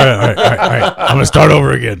right. I'm gonna start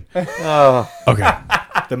over again. Okay.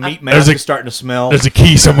 The meat mask is starting to smell. There's a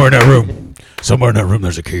key somewhere in that room. Somewhere in that room,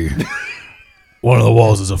 there's a key. One of the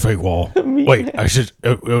walls is a fake wall. Wait, I should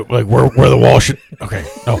like where the wall should. Okay,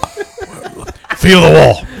 no. Feel the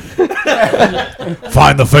wall.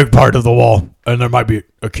 Find the fake part of the wall, and there might be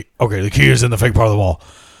a key. Okay, the key is in the fake part of the wall.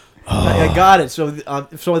 I got it. So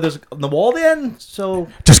there's the wall then. So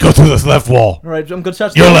Just go through the left wall. all right, I'm gonna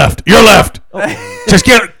touch. Your left. Just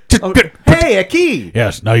get. Hey, a key.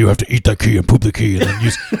 Yes. Now you have to eat that key and poop the key, and then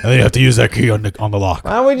you have to use that key on the lock.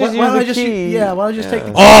 Why don't we just Why don't I use the just key? yeah? Why don't I just take the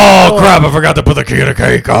key? Oh crap! I forgot to put the key in the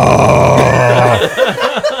cake. Oh.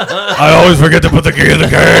 I always forget to put the key in the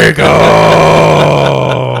cake.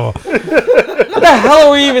 Oh. What the hell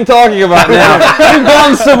are we even talking about now? We've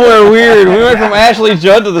gone somewhere weird. We went from Ashley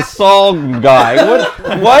Judd to the Saul guy.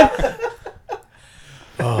 What?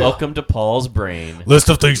 Welcome to Paul's brain. List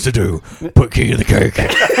of things to do. Put key in the cake.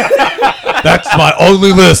 That's my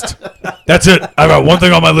only list. That's it. I got one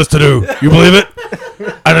thing on my list to do. You believe it?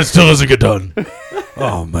 And it still doesn't get done.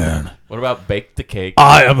 Oh man. What about bake the cake?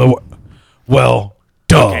 I am the well,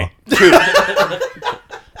 duh. Okay.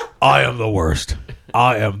 I am the worst.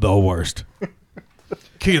 I am the worst.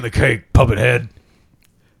 Key in the cake, puppet head.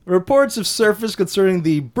 Reports have surfaced concerning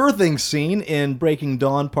the birthing scene in Breaking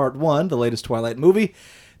Dawn Part 1, the latest Twilight movie,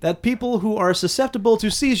 that people who are susceptible to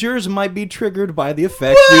seizures might be triggered by the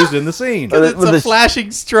effects used in the scene. It's a flashing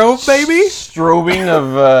strobe, baby. Strobing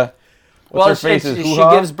of what's her face is she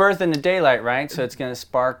hoo-ha? gives birth in the daylight, right? So it's going to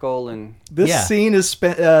sparkle and... This scene is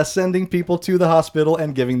sending people to the hospital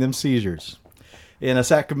and giving them seizures. In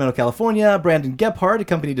Sacramento, California, Brandon Gephardt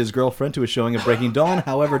accompanied his girlfriend to a showing of Breaking Dawn.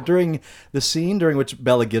 However, during the scene during which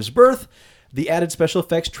Bella gives birth, the added special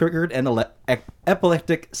effects triggered an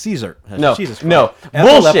epileptic seizure. No, Jesus no.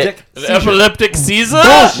 Christ. Bullshit. Epileptic Caesar?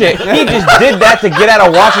 Bullshit. He just did that to get out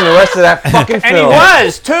of watching the rest of that fucking And he film.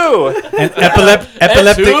 was, too!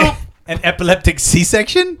 An epileptic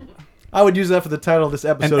C-section? I would use that for the title of this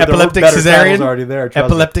episode. An epileptic There were better titles cesarean? already there. trust me.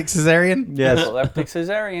 Epileptic cesarean? Yes. Epileptic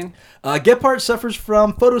cesarean. Gephardt suffers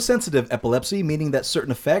from photosensitive epilepsy, meaning that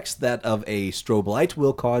certain effects, that of a strobe light,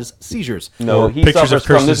 will cause seizures. No, he Pictures suffers of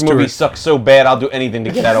from Kirsten this movie Stewart. sucks so bad I'll do anything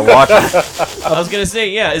to get out of watching it. I was gonna say,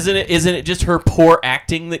 yeah. Isn't it just her poor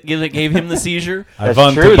acting that gave him the seizure? That's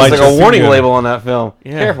true. There's like a warning label on that film.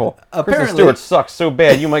 Yeah. Careful. Kristen Apparently- Stewart sucks so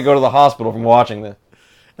bad you might go to the hospital from watching this.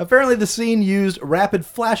 Apparently, the scene used rapid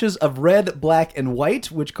flashes of red, black, and white,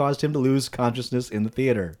 which caused him to lose consciousness in the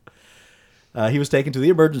theater. He was taken to the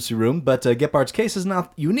emergency room, but Gephardt's case is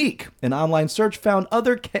not unique. An online search found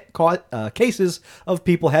other cases of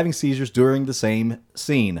people having seizures during the same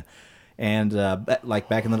scene. And like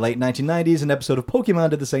back in the late 1990s, an episode of Pokemon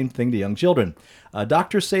did the same thing to young children.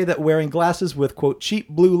 Doctors say that wearing glasses with, quote, cheap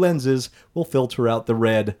blue lenses will filter out the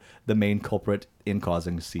red, the main culprit in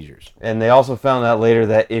causing seizures. And they also found out later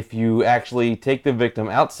that if you actually take the victim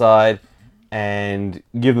outside and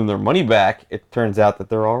give them their money back, it turns out that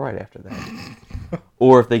they're all right after that.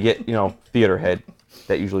 Or if they get, theater head,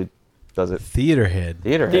 that usually does it. Theater head.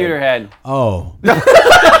 Theater head. Theater head. Oh.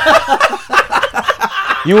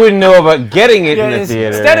 You wouldn't know about getting it in the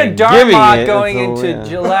theater. Instead of and giving Darmok it going until, into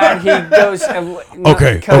Gillette, he goes...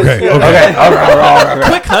 Okay. Okay.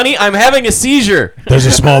 Quick, honey, I'm having a seizure. There's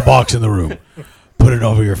a small box in the room. Put it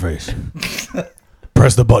over your face.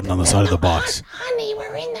 Press the button on the side of the box. Honey,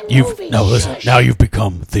 we're in the movie. Now listen. Now you've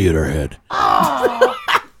become theater head.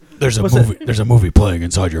 There's a movie playing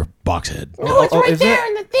inside your box head. Oh, it's right is there it?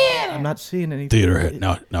 in the theater. I'm not seeing anything. Theater head.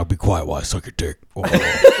 Now be quiet while I suck your dick. Oh.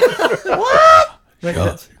 What?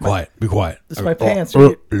 Shut. Quiet. Be quiet. This is my pants.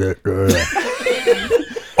 Oh,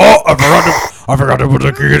 I forgot to put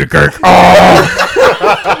the key in the cake. Oh!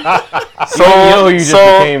 So you just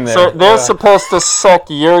became there. So they're supposed to suck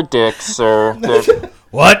your dick, sir.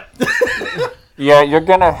 What? Yeah, you're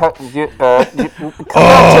gonna come back to the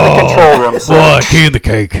control room, sir. What? Key in the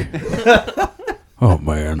cake. Oh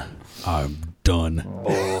man, I'm done.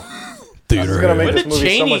 Theater. It's gonna make When this did movie so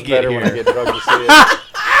Cheney much get better when I here? get drugged to see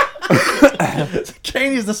it.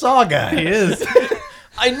 Cheney's the Saw guy. He is.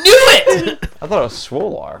 I knew it. I thought it was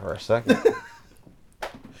Swolar for a second.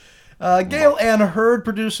 Gail Ann Hurd,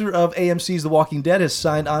 producer of AMC's The Walking Dead, has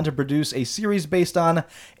signed on to produce a series based on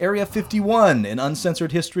Area 51, an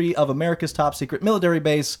uncensored history of America's top secret military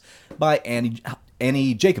base by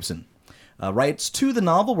Annie Jacobson. Rights to the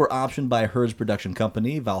novel were optioned by Hurd's production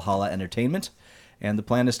company, Valhalla Entertainment, and the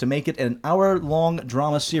plan is to make it an hour-long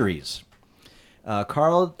drama series.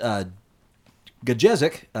 Carl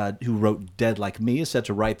Gajezik, who wrote Dead Like Me, is set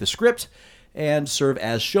to write the script and serve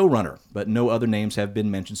as showrunner, but no other names have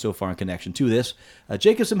been mentioned so far in connection to this.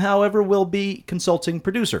 Jacobson, however, will be consulting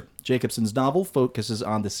producer. Jacobson's novel focuses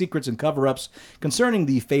on the secrets and cover-ups concerning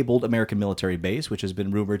the fabled American military base, which has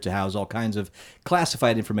been rumored to house all kinds of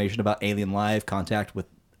classified information about alien life, contact with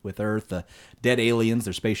Earth, dead aliens,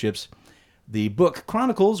 their spaceships. The book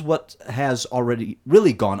chronicles what has already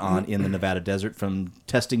really gone on in the Nevada desert, from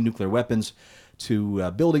testing nuclear weapons to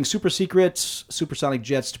building super secrets, supersonic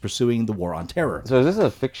jets, to pursuing the war on terror. So is this a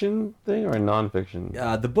fiction thing or a non-fiction?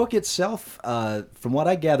 The book itself, from what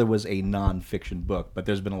I gather, was a non-fiction book, but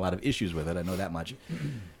there's been a lot of issues with it. I know that much.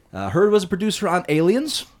 Hurd was a producer on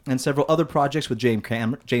Aliens and several other projects with James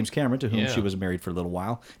Cameron, to whom she was married for a little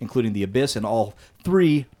while, including The Abyss and all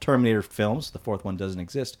 3 Terminator films. The 4th one doesn't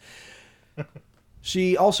exist.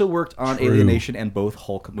 She also worked on Alienation and both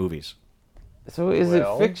Hulk movies. So is it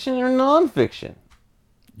fiction or non-fiction?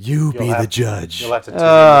 You be the judge. You'll have to tune in to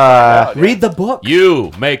find out, yeah. Read the book.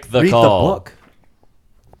 You make the Read call. the book.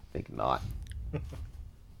 I think not.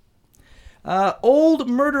 Old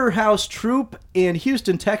Murder House Troupe in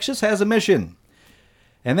Houston, Texas has a mission.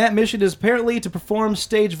 And that mission is apparently to perform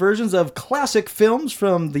stage versions of classic films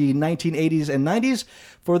from the 1980s and 90s.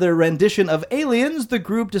 For their rendition of Aliens, the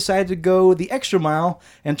group decided to go the extra mile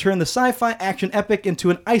and turn the sci-fi action epic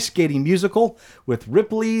into an ice skating musical with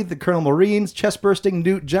Ripley, the Colonel Marines, chest-bursting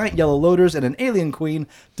Newt, giant yellow loaders, and an alien queen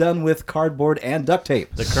done with cardboard and duct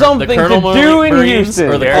tape. Something the Colonel to do in Marines Houston.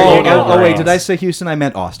 or the There you Colonial go. Oh, wait, Marines? did I say Houston? I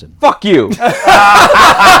meant Austin. Fuck you.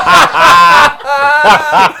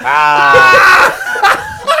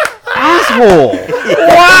 Asshole.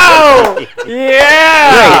 Wow!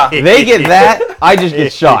 Yeah! Great. They get that. I just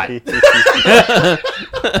get shot.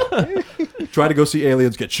 Try to go see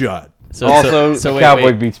aliens get shot. Also, so the wait, cowboy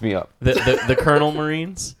wait. beats me up. The Colonel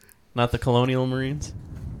Marines, not the Colonial Marines.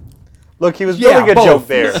 Look, he was Yeah, building a both. joke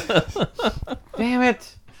there. Damn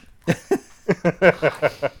it.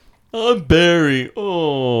 I'm Barry.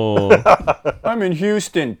 Oh. I'm in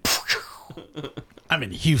Houston. I'm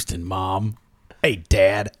in Houston, Mom. Hey,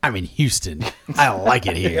 Dad, I'm in Houston. I like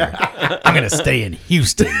it here. I'm going to stay in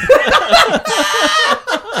Houston.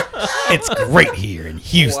 It's great here in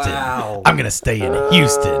Houston. Wow. I'm going to stay in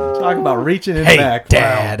Houston. Talk about reaching in Hey, back.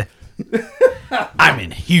 Dad. I'm in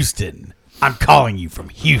Houston. I'm calling you from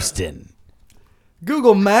Houston.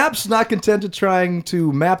 Google Maps, not content to trying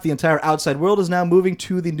to map the entire outside world, is now moving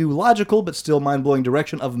to the new logical but still mind-blowing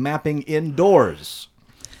direction of mapping indoors.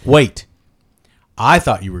 Wait. I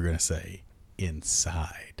thought you were going to say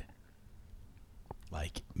inside.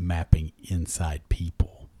 Like mapping inside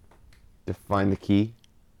people. To find the key.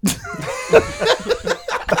 Did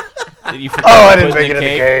you forget Oh, I to didn't put make it in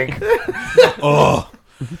the cake. Oh,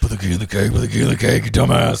 put the key in the cake, put the key in the cake, you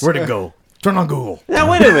dumbass. Where'd it go? Turn on Google.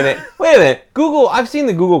 Now, wait a minute. Google, I've seen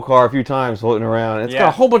the Google car a few times floating around. It's got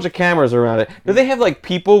a whole bunch of cameras around it. Do they have, like,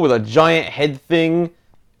 people with a giant head thing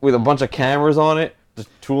with a bunch of cameras on it just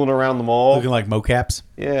tooling around the mall? Looking like mocaps.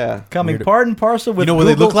 Yeah. Coming Weird. part and parcel with You know what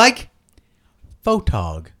Google. they look like?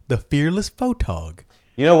 Photog. The fearless Photog.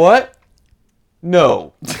 You know what?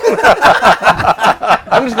 No.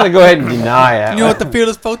 I'm just going to go ahead and deny it. You know what the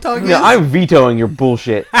fearless Photog is? Yeah, I'm vetoing your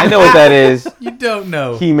bullshit. I know what that is. You don't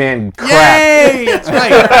know. He-Man crap. Yay! That's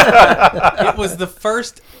right. It was the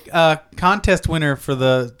first contest winner for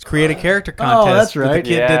the Create a Character contest. that's that right. The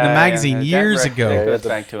kid did in the magazine years ago. That goes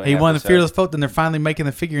back to an He won the episode. Fearless Vote, and they're finally making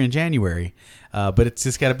the figure in January. But it's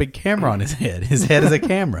just got a big camera on his head. His head is a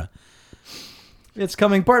camera. It's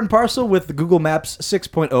coming part and parcel with the Google Maps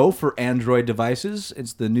 6.0 for Android devices.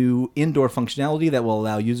 It's the new indoor functionality that will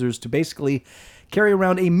allow users to basically carry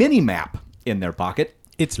around a mini map in their pocket.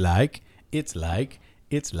 It's like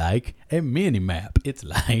It's like a mini map. It's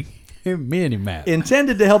like a mini map.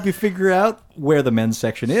 Intended to help you figure out where the men's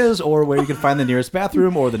section is, or where you can find the nearest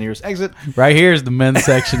bathroom or the nearest exit. Right here's the men's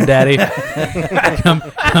section, Daddy.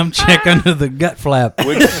 come check under the gut flap.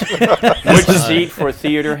 Which seat for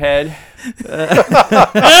theater head?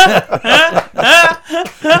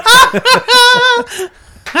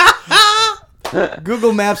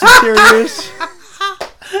 Google Maps interiors.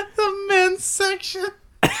 The men's section.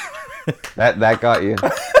 That got you.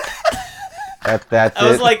 That's That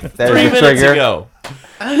was it. like There's 3 your minutes trigger. ago.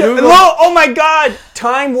 Whoa, oh my God!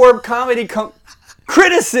 Time warp comedy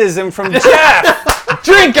criticism from Jeff.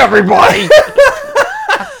 Drink, everybody. Take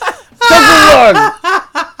a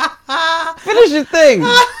look. Finish your thing.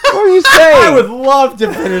 What were you saying? I would love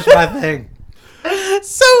to finish my thing.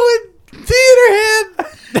 So in Theaterhead.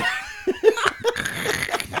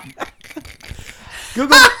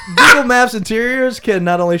 Google Maps interiors can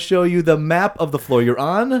not only show you the map of the floor you're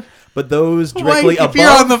on, but those directly Wait, if you're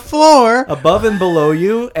on the floor. above and below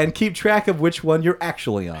you, and keep track of which one you're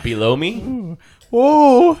actually on. Below me?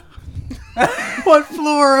 Whoa. What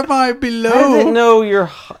floor am I below? How does it know your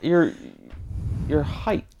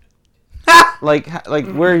height? like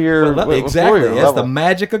where you're Well, what exactly. floor you're That's the level.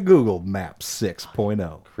 magic of Google Maps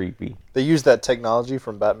 6.0. creepy. They use that technology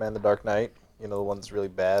from Batman: The Dark Knight. You know, the one that's really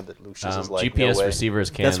bad that Lucius is like, GPS no way.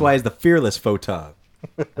 receivers can. That's why he's the fearless photog.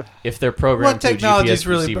 if they're programmed What to, technology GPS is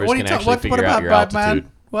really? receivers What, are can you actually what figure about out your Batman?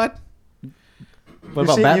 altitude. What? What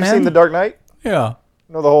about You've Batman? seen The Dark Knight? Yeah.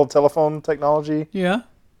 You know the whole telephone technology? Yeah.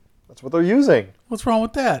 That's what they're using. What's wrong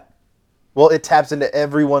with that? Well, it taps into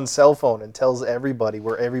everyone's cell phone and tells everybody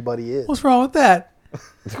where everybody is. What's wrong with that?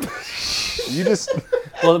 You just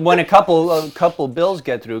Well, when a couple bills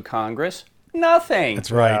get through Congress, nothing.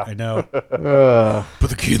 That's right. Yeah. I know. Uh, Put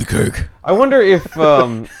the key in the cake. I wonder if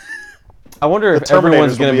Terminators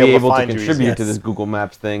everyone's will going be to be able able to to find you contribute to easy. this Google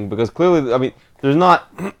Maps thing, because clearly, I mean, there's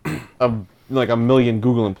not a million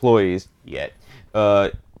Google employees yet.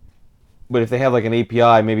 But if they have like an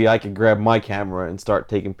API, maybe I could grab my camera and start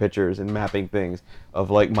taking pictures and mapping things of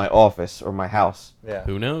like my office or my house. yeah.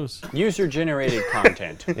 Who knows? User-generated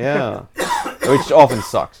content. Yeah, which often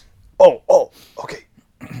sucks. Oh, okay.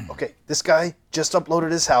 Okay, this guy just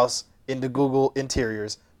uploaded his house into Google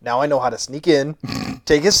Interiors. Now I know how to sneak in,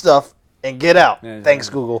 take his stuff, and get out. Thanks,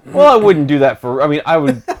 Google. Well, I wouldn't do that for. I mean, I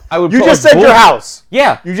would. You put, just like, said your bullshit- house.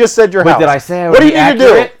 Yeah. You just said your But house. did I say I What do would you be need to do?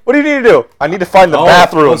 accurate? What do you need to do? I need to find the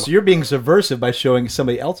bathroom. So you're being subversive by showing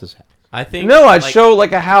somebody else's house. I think. No, I'd like, show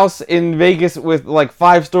like a house in Vegas with like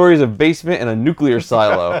 5 stories of basement and a nuclear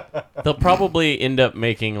silo. They'll probably end up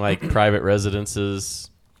making like private residences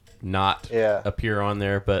not Yeah. appear on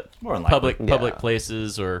there, but More than likely. public Yeah.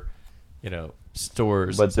 places or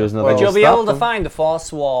stores. But and there's stuff. nothing. But you'll be stop able to them. find the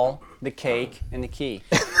false wall, the cake, and the key.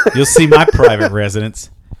 You'll see my private residence.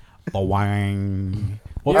 Boing.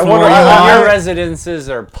 What I floor wonder- are you I- on? Your residences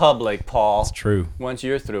are public, Paul. It's true. Once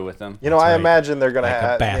you're through with them. You know, I right. imagine they're going to Like a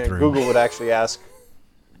have bathroom. Google would actually ask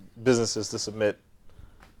businesses to submit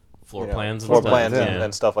floor you know, plans, floor and stuff. plans yeah.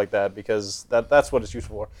 and stuff like that, because that's what it's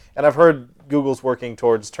useful for. And I've heard Google's working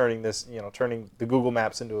towards turning the Google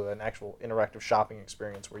Maps into an actual interactive shopping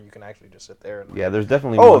experience where you can actually just sit there and Yeah, there's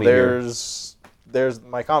definitely. oh, money here. there's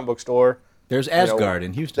my comic book store. There's Asgard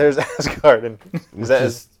in Houston. There's Asgard, and Which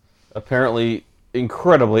is apparently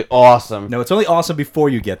incredibly awesome. No, it's only awesome before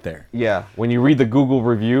you get there. Yeah, when you read the Google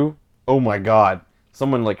review, oh my god,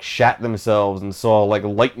 someone like shat themselves and saw like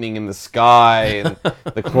lightning in the sky and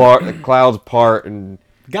the clouds part, and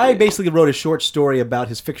The guy basically wrote a short story about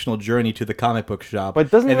his fictional journey to the comic book shop.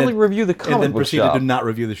 but doesn't and really then- review the and comic then book proceeded shop. to not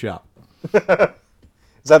review the shop. is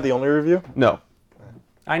that the only review? No,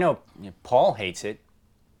 I know Paul hates it.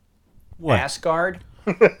 What? Asgard.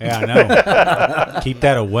 Yeah, I know. Keep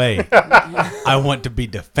that away. I want to be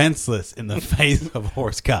defenseless in the face of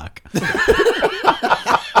horsecock.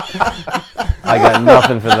 I got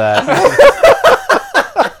nothing for that.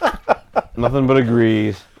 Nothing but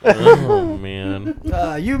agrees. Oh man.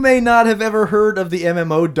 You may not have ever heard of the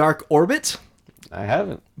MMO Dark Orbit, I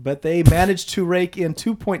haven't. but they managed to rake in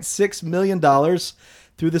 $2.6 million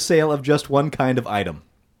through the sale of just one kind of item.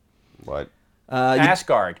 What?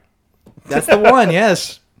 Asgard. That's the one,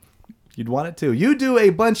 yes. You'd want it too. You do a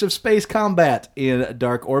bunch of space combat in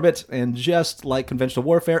Dark Orbit, and just like conventional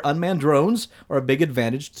warfare, unmanned drones are a big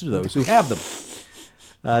advantage to those who have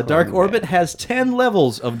them. Dark Orbit has 10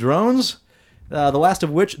 levels of drones, the last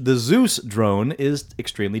of which, the Zeus drone, is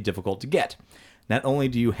extremely difficult to get. Not only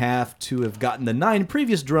do you have to have gotten the 9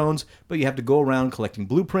 previous drones, but you have to go around collecting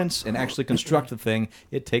blueprints and actually construct the thing.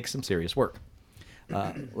 It takes some serious work.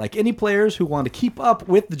 Like any players who want to keep up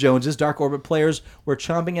with the Joneses, Dark Orbit players were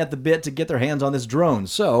chomping at the bit to get their hands on this drone.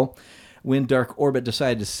 So, when Dark Orbit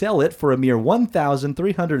decided to sell it for a mere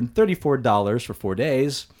 $1,334 for 4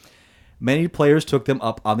 days, many players took them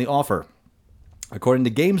up on the offer. According to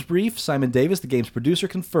Games Brief, Simon Davis, the game's producer,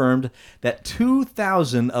 confirmed that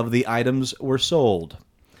 2,000 of the items were sold.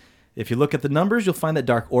 If you look at the numbers, you'll find that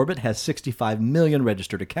Dark Orbit has 65 million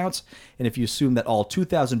registered accounts, and if you assume that all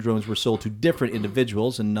 2,000 drones were sold to different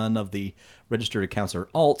individuals and none of the registered accounts are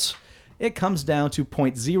alts, it comes down to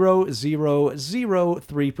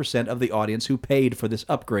 0.0003% of the audience who paid for this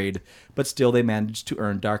upgrade, but still they managed to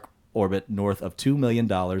earn Dark Orbit north of $2 million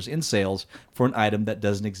in sales for an item that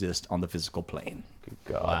doesn't exist on the physical plane.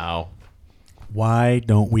 Wow. Why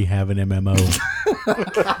don't we have an MMO?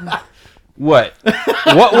 What?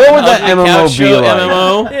 What would that MMO be like?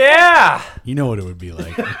 MMO? Yeah. You know what it would be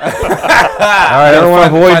like. All right, everyone,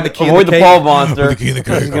 find the key in avoid the the cake. Paul monster. Put the key in the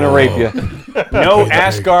cake. He's gonna rape you. No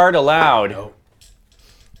Asgard allowed.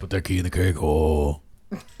 Put that key in the cake. Oh,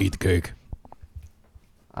 eat the cake.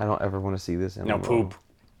 I don't ever want to see this MMO. No poop.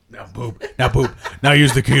 Now poop. Now poop. Now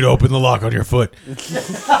use the key to open the lock on your foot.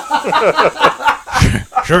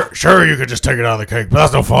 Sure, you could just take it out of the cake, but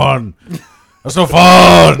that's no fun. That's no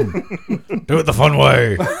fun. Do it the fun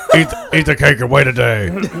way. Eat the cake and wait a day.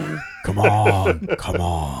 Come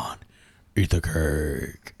on. Eat the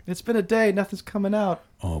cake. It's been a day, nothing's coming out.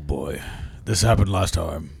 Oh boy, this happened last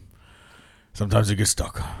time. Sometimes it gets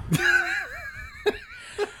stuck.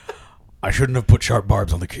 I shouldn't have put sharp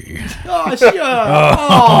barbs on the key. Oh, shit.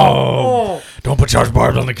 Don't put sharp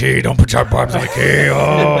barbs on the key. Don't put sharp barbs on the key.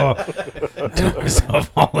 Oh, I tell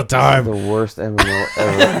myself all the time. The worst MMO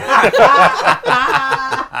ever.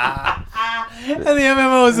 And the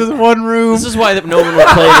MMO is this one room. This is why no one would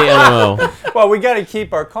play the MMO. Well, we got to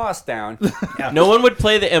keep our costs down. No one would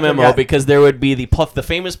play the MMO because there would be the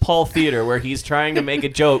famous Paul Theater where he's trying to make a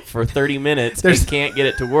joke for 30 minutes and can't get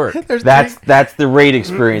it to work. That's the raid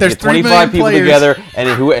experience. There's Get 25 3 people million together, and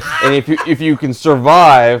if you can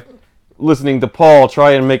survive listening to Paul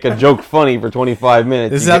try and make a joke funny for 25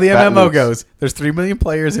 minutes. This is you how the get fat MMO loops. goes. There's 3 million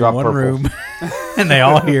players Drop in one purple. room, and they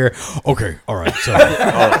all hear, okay, all right, so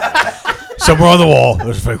somewhere on the wall,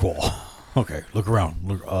 there's a fake wall. Okay, look around.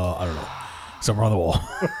 Look, I don't know. Somewhere on the wall.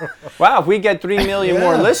 Wow, if we get 3 million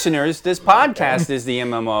more listeners, this podcast is the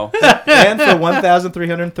MMO. And for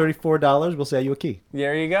 $1,334, we'll sell you a key.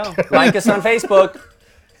 There you go. Like us on Facebook.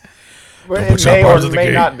 It put sharp may barbs or on the may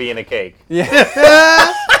cake. not be in a cake. There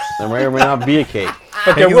may or may not be a cake.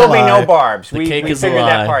 But there is will a be no lie. barbs. We cake is a figured lie.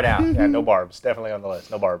 that part out. Yeah, no barbs. Definitely on the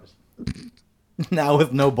list. No barbs. Now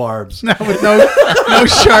with no barbs. With no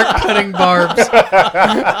sharp cutting barbs.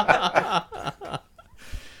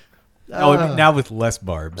 Now with less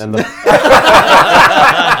barbs. And the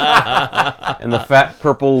and the fat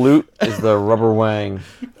purple loot is the rubber wang.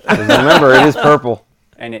 'Cause remember, it is purple.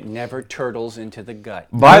 And it never turtles into the gut.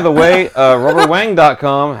 By the way,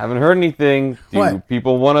 rubberwang.com, haven't heard anything. Do What?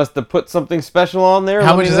 people want us to put something special on there? How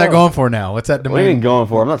Let much me is that know. going for now? What's that What are you domain? going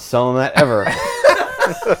for? I'm not selling that ever. I'm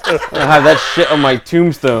gonna have that shit on my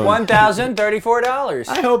tombstone. $1,034.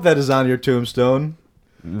 I hope that is on your tombstone.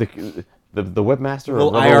 The webmaster of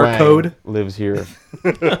Little Rubber IR Wang code? lives here.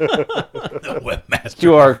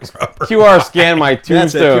 Webmaster. QR scan my That's it,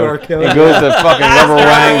 tombstone. QR code. It goes to fucking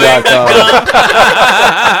rubberwang.com.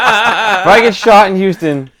 If I get shot in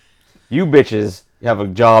Houston, you bitches have a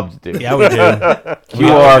job to do. Yeah, we do.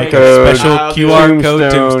 QR code. Special QR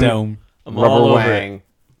code tombstone. I'm all Rubber over Wang.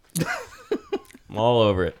 it. I'm all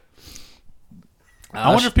over it. I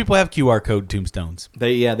wonder if people have QR code tombstones.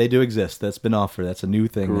 They do exist. That's been offered. That's a new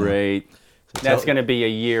thing. now. Great. That's going to be a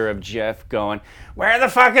year of Jeff going, where the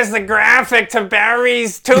fuck is the graphic to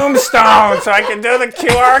Barry's tombstone so I can do the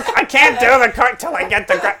QR? I can't do the card till I get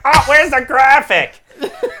the Oh, where's the graphic?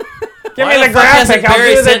 Give me the graphic. I'll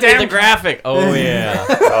Barry do the sent me damn the graphic. Oh yeah.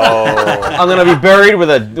 I'm gonna be buried with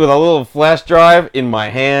a little flash drive in my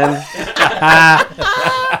hand,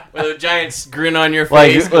 With a giant grin on your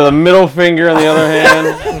like face. with a middle finger in the other hand.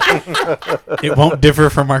 It won't differ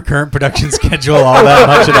from our current production schedule all that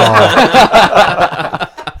much at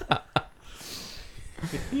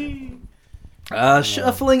all.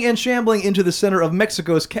 Shuffling and shambling into the center of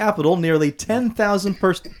Mexico's capital, nearly 10,000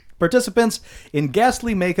 participants in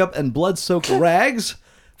ghastly makeup and blood-soaked rags.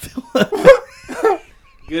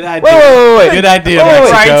 Good idea. Wait. Good idea, Wait,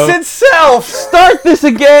 wait. Mexico. Writes itself. Start this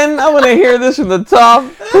again. I want to hear this from the top,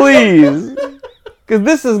 please, because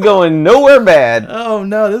this is going nowhere bad. Oh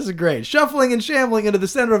no, this is great. Shuffling and shambling into the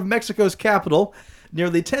center of Mexico's capital,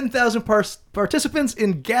 Nearly 10,000 participants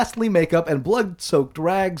in ghastly makeup and blood-soaked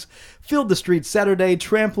rags filled the streets Saturday,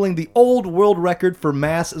 trampling the old world record for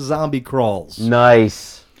mass zombie crawls.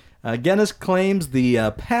 Nice. Guinness claims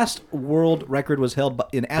the past world record was held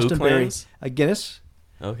in Astonbury. claims? Guinness?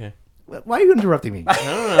 Okay. Why are you interrupting me? I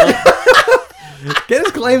don't know.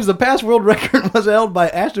 Guinness claims the past world record was held by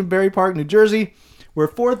Astonbury Park, New Jersey, where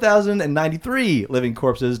 4,093 living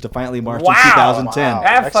corpses defiantly marched in 2010. Wow.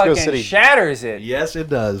 That Mexico fucking City. shatters it. Yes, it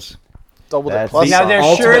does. Double the That's plus. the Now sign. they're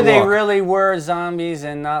Ultimate sure they look. really were zombies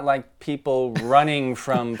and not like people running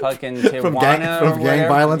from fucking Tijuana From gang- or from gang whatever.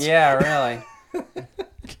 violence? Yeah, really.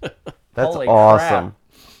 That's Holy awesome. crap.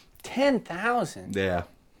 10,000. Yeah.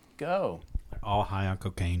 Go. All high on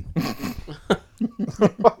cocaine.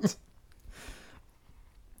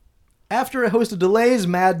 After a host of delays,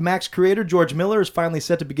 Mad Max creator George Miller is finally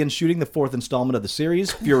set to begin shooting the fourth installment of the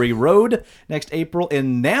series, Fury Road, next April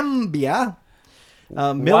in Namibia.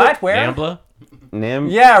 Miller, What? Where? Nambla?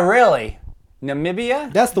 Yeah, really.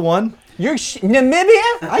 Namibia? That's the one. You're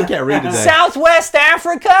Namibia? I can't read today. Southwest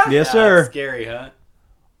Africa? Yes, sir. Scary, huh?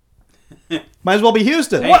 Might as well be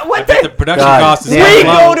Houston. What The the? production God cost is damn. We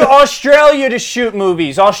low. go to Australia to shoot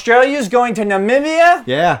movies. Australia's going to Namibia?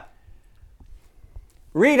 Yeah.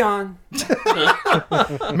 Read on.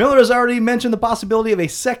 Miller has already mentioned the possibility of a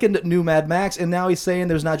second new Mad Max, and now he's saying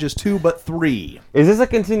there's not just 2, but 3. Is this a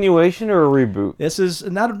continuation or a reboot? This is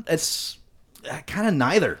not, it's kind of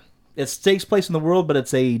neither. It takes place in the world, but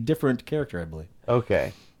it's a different character, I believe.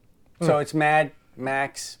 Okay. So it's Mad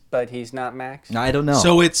Max, but he's not Max? I don't know.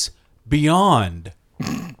 So it's beyond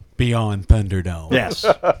Thunderdome. yes.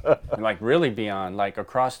 Like really beyond, like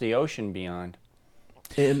across the ocean beyond.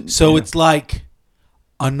 So it's like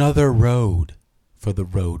another road for the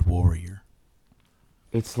road warrior.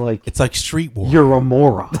 It's like It's like Street War. you're a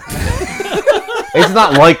moron. It's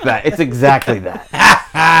not like that. It's exactly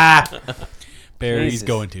that. Barry's Jesus.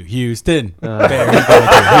 going to Houston. Barry's going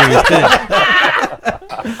to Houston.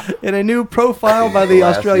 In a new profile by the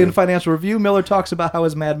Australian Financial Review, Miller talks about how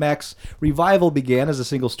his Mad Max revival began as a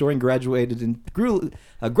single story and gradually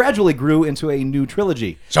grew into a new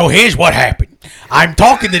trilogy. So here's what happened. I'm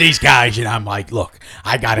talking to these guys, and I'm like, look,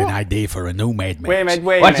 I got an idea for a new Mad Max. Wait a minute,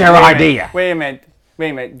 wait a What's minute. your wait a minute, idea? Wait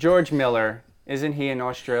a minute. George Miller, isn't he an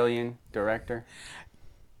Australian director?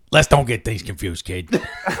 Let's don't get things confused, kid.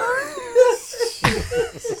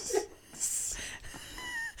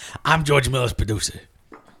 I'm George Miller's producer,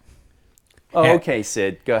 Oh, Yeah. okay,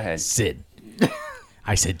 Sid. Go ahead. Sid.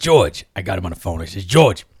 I said, George, I got him on the phone. I said,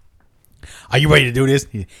 George, are you ready to do this?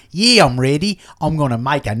 He said, yeah, I'm ready. I'm going to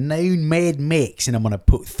make a new Mad Max, and I'm going to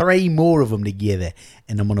put 3 more of them together,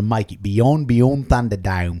 and I'm going to make it beyond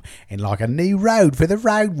Thunderdome, and like a new road for the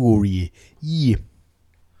road warrior. Yeah.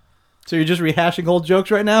 So you're just rehashing old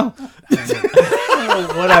jokes right now?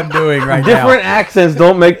 What I'm doing right Different accents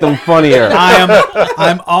don't make them funnier.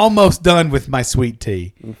 I'm almost done with my sweet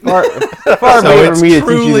tea. Far So be it for it's me to teach you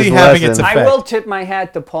truly this having lesson. its I effect. will tip my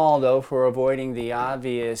hat to Paul, though, for avoiding the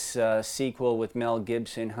obvious sequel with Mel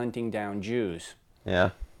Gibson hunting down Jews.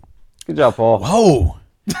 Yeah. Good job, Paul. Whoa.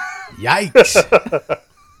 Yikes.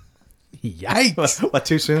 Yikes. What,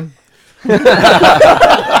 too soon?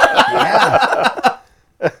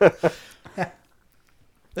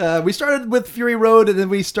 We started with Fury Road, and then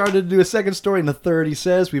we started to do a second story in the third. He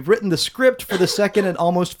says, we've written the script for the second and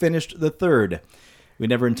almost finished the third. We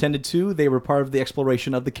never intended to. They were part of the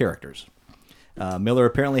exploration of the characters. Miller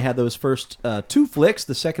apparently had those first 2 flicks,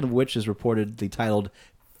 the second of which is reportedly titled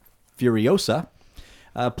Furiosa,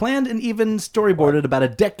 planned and even storyboarded about a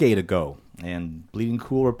decade ago. And Bleeding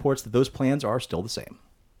Cool reports that those plans are still the same.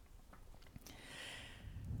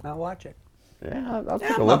 I'll watch it. Yeah, I'll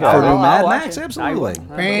take a Look look for at new it. Mad I'll watch Max, it. absolutely.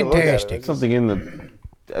 Fantastic. Something in the...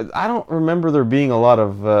 I don't remember there being a lot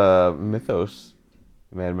of mythos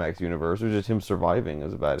in Mad Max universe. It was just him surviving.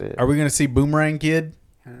 That's about it. Are we going to see Boomerang Kid?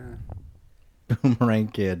 Boomerang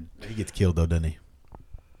Kid. He gets killed, though, doesn't he?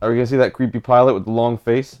 Are we going to see that creepy pilot with the long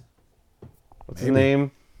face? What's his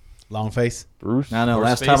name? Long face? Bruce? I know.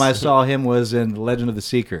 Last time I saw him was in Legend of the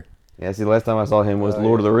Seeker. Yeah, see, last time I saw him was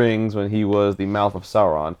Lord of the Rings when he was the mouth of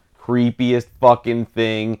Sauron. Creepiest fucking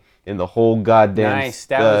thing in the whole goddamn Nice.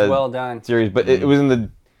 That was well done. series. But it was in the...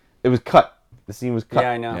 It was cut. The scene was cut.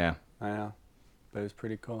 Yeah, I know. Yeah. I know. But it was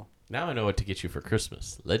pretty cool. Now I know what to get you for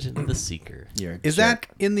Christmas. Legend of the Seeker. Is that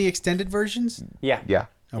in the extended versions? Yeah. Yeah.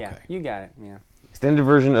 Yeah. Okay. You got it. Yeah. Extended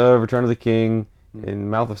version of Return of the King, and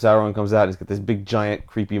Mouth of Sauron comes out, and he's got this big, giant,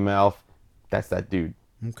 creepy mouth. That's that dude.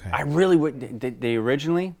 Okay. I really would. They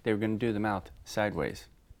originally they were going to do the mouth sideways,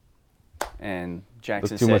 and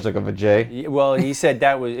Jackson Looks too said, much like a vajay. Well, he said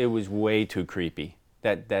it was way too creepy.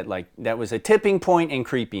 that was a tipping point in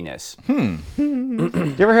creepiness. Did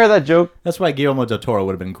you ever hear that joke? That's why Guillermo del Toro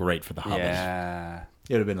would have been great for The Hobbit. Yeah.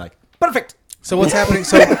 It would have been like, perfect. So what's happening?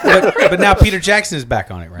 So, but now Peter Jackson is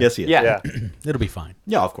back on it, right? Yes, he is. Yeah. Yeah. It'll be fine.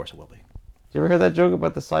 Yeah, of course it will be. Did you ever hear that joke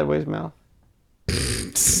about the sideways mouth?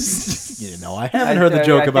 You know, I haven't heard the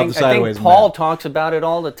joke about the sideways I think Paul mouth. talks about it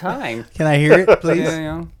all the time. Can I hear it, please? You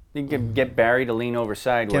know, you can get Barry to lean over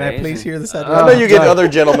sideways. Can I please and- hear the I sideways? know you get other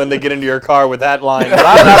gentlemen to get into your car with that line, but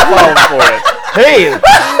I'm not falling for it. Hey,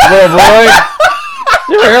 little boy.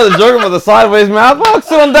 You ever hear the joke about the sideways mouth? Well,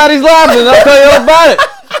 sit on Daddy's lap and I'll tell you all about it.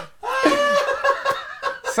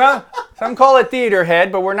 Some call it theater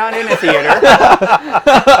head, but we're not in a theater.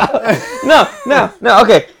 No.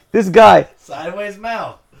 Okay, this guy. Sideways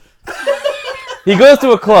mouth. He goes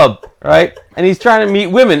to a club, right? And he's trying to meet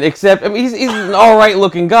women, except, I mean, he's an alright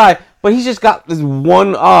looking guy, but he's just got this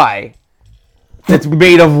one eye that's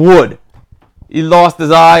made of wood. He lost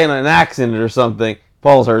his eye in an accident or something.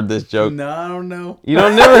 Paul's heard this joke. No, I don't know. You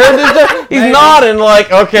don't never heard this joke? He's nodding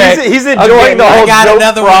like, okay. He's enjoying the I whole got joke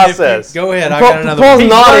another one. process. Go ahead. I Paul- got another Paul's one. He's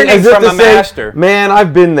nodding learning as if from to a say, master. man,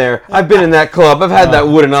 I've been there. I've been in that club. I've had that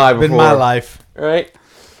wooden eye before. Been my life. Right?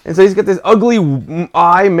 And so he's got this ugly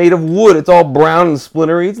eye made of wood. It's all brown and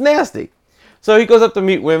splintery. It's nasty. So he goes up to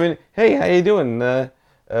meet women. Hey, how you doing? Would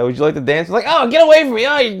you like to dance? He's like, oh, get away from me.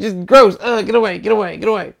 Oh, you're just gross. Get away, get away, get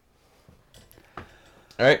away.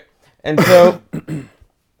 All right? And so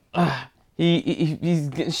he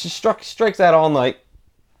strikes out all night.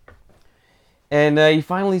 And he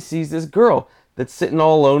finally sees this girl that's sitting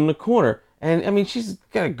all alone in the corner. And, I mean, she's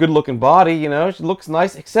got a good-looking body, you know. She looks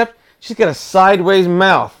nice, except she's got a sideways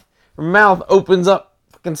mouth. Her mouth opens up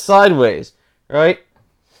fucking sideways, right?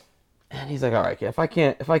 And he's like, all right, if I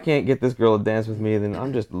can't get this girl to dance with me, then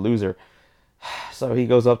I'm just a loser. So he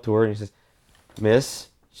goes up to her and he says, Miss,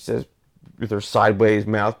 she says, with her sideways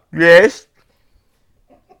mouth, yes.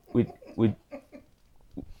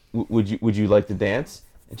 Would you like to dance?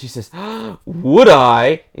 And she says, would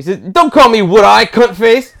I? He says, don't call me would I, cunt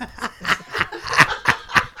face.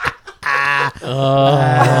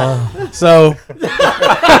 So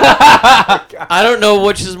I don't know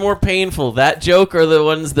which is more painful, that joke or the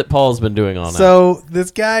ones that Paul's been doing all night. So this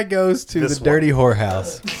guy goes to This the dirty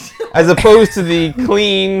whorehouse. As opposed to the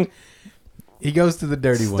clean, He goes to the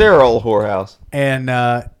dirty one. sterile whorehouse. And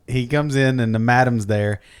he comes in, and the madam's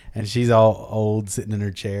there, and she's all old, sitting in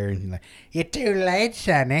her chair, and he's like, "You're too late,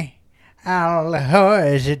 Sonny. All the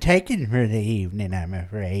whores are taken for the evening, I'm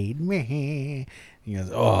afraid." He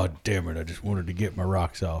goes, "Oh, damn it, I just wanted to get my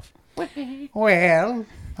rocks off." "Well,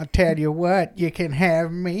 I'll tell you what, you can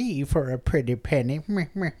have me for a pretty penny."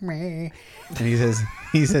 And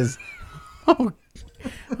he says,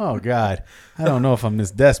 oh God, I don't know if I'm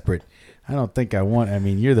this desperate. I don't think I want. I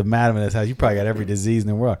mean, you're the madam in this house. You probably got every disease in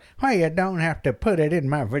the world. Well, you don't have to put it in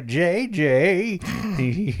my vajayjay.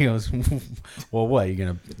 He goes, "Well, what? You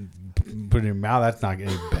gonna put it in your mouth? That's not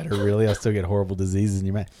any better, really. I'll still get horrible diseases in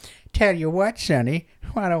your mouth." "Tell you what, Sonny,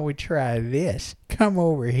 why don't we try this? Come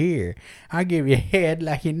over here. I'll give you head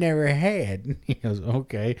like you never had." He goes,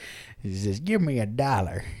 "Okay." He says, "Give me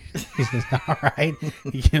 $1." He says, "All right."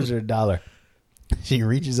 He gives her $1. She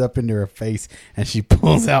reaches up into her face and she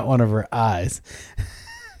pulls out one of her eyes.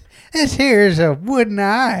 "This here's a wooden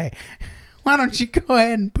eye. Why don't you go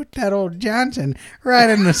ahead and put that old Johnson right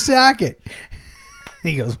in the socket?"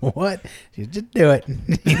 He goes, "What?" She goes, "Just do it."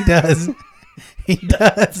 He does. He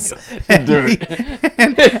does. And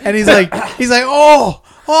he's like,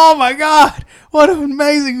 oh my God, what an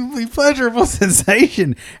amazingly pleasurable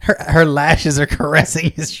sensation. Her lashes are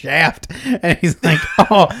caressing his shaft, and he's like,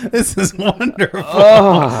 "Oh, this is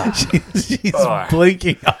wonderful." She's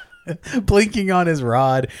blinking on his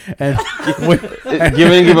rod and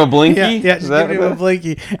Giving him a blinky? Yeah, just giving him a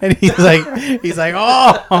blinky, and he's like,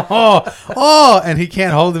 oh, and he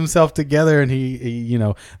can't hold himself together, and he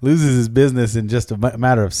loses his business in just a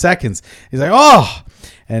matter of seconds. He's like, oh,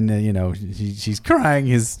 and she's crying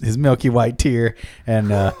his milky white tear,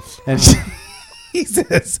 and he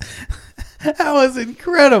says, "That was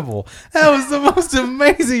incredible. That was the most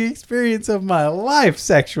amazing experience of my life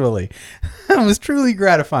sexually. That was truly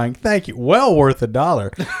gratifying. Thank you. Well worth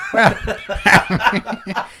 $1.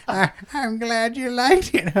 I'm glad you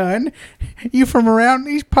liked it, hon. You from around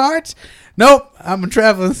these parts?" "Nope, I'm a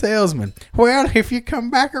traveling salesman." "Well, if you come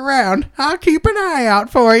back around, I'll keep an eye out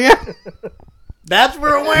for you." That's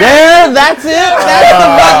where it went. There, that's it. That's the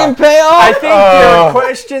fucking payoff. I think your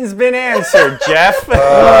question's been answered, Jeff.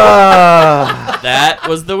 That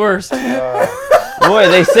was the worst. Boy,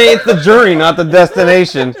 they say it's the journey, not the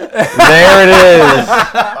destination. There it is.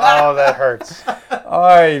 Oh, that hurts.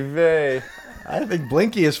 Oy vey. I think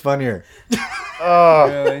Blinky is funnier.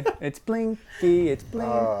 Really? It's Blinky. It's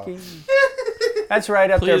Blinky. That's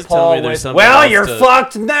right up Please there, tell Paul. me there's With, something well, else you're to-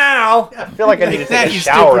 fucked now. I feel like I need to take a You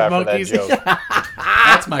shower stupid after monkeys. that joke.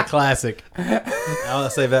 That's my classic. I'll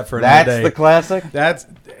save that for another That's day. the classic. That's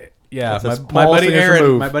yeah. That's a My Paul buddy signature Aaron.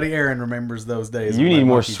 move. My buddy Aaron remembers those days. You of my need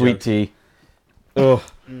more monkey sweet jokes. tea. Ugh.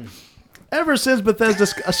 Ever since Bethesda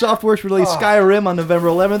Softworks released Skyrim on November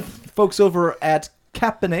 11th, folks over at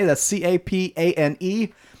Capane, that's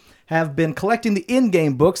Capane, have been collecting the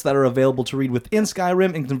in-game books that are available to read within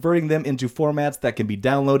Skyrim and converting them into formats that can be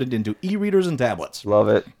downloaded into e-readers and tablets. Love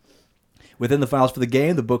it. Within the files for the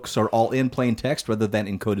game, the books are all in plain text rather than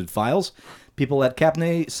encoded files. People at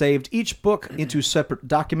Capne saved each book into separate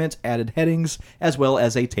documents, added headings, as well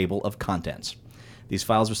as a table of contents. These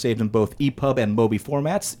files are saved in both EPUB and Mobi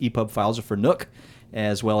formats. EPUB files are for Nook,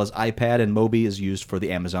 as well as iPad, and Mobi is used for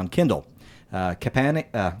the Amazon Kindle.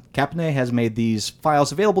 Capne has made these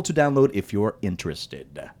files available to download if you're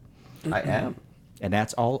interested. I am. And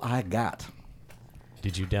that's all I got.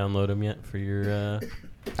 Did you download them yet for your?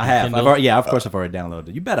 I have. Kindle? I've already, yeah, of course I've already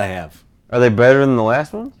downloaded. You bet I have. Are they better than the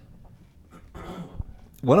last one?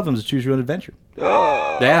 One of them is Choose Your Own Adventure.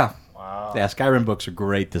 Yeah. Wow. Yeah, Skyrim books are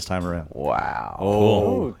great this time around. Wow.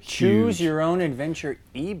 Oh, choose your own adventure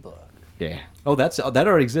ebook. Yeah. Oh, that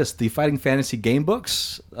already exists. The Fighting Fantasy game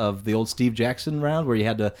books of the old Steve Jackson round, where you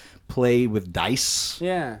had to play with dice.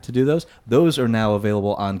 Yeah. To do those. Those are now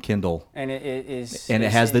available on Kindle, And it is. and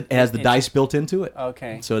it has the dice built into it.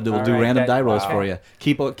 Okay. So it will All do right, random that- die rolls wow. for you.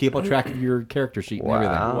 Keep a track of your character sheet and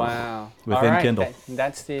everything. Wow. Within All right, Kindle.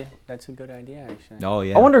 That's a good idea, actually. Oh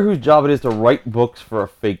yeah. I wonder whose job it is to write books for a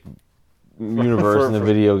fake universe in a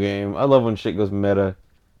video game. I love when shit goes meta.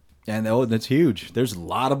 And that's huge. There's a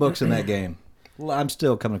lot of books in that game. Well, I'm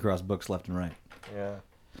still coming across books left and right. Yeah.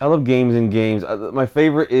 I love games in games. My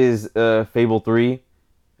favorite is Fable 3.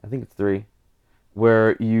 I think it's 3.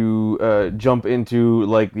 Where you jump into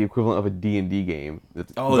like the equivalent of a D&D game.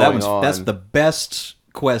 That's that's the best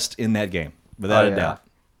quest in that game, without a doubt.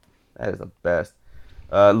 That is the best.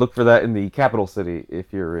 Look for that in the capital city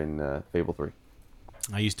if you're in Fable 3.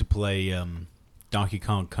 I used to play Donkey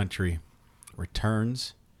Kong Country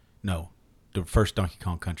Returns. No, the first Donkey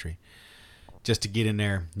Kong Country. Just to get in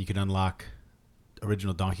there, you could unlock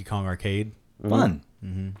original Donkey Kong arcade. Fun.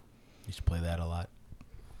 Used to play that a lot.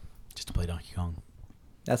 Just to play Donkey Kong.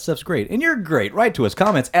 That stuff's great. And you're great. Write to us.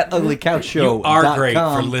 Comments at uglycouchshow.com. You are great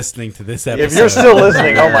for listening to this episode. If you're still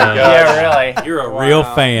listening, oh my god. Yeah, really. You're a real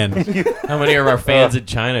fan. How many of our fans in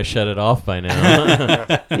China shut it off by now?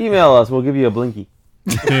 Email us. We'll give you a blinky.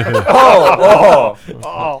 Oh.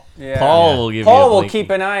 Yeah. Paul will give you. Paul a will link. keep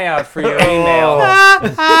an eye out for your email.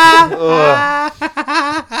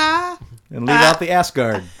 And leave out the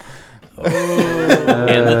Asgard.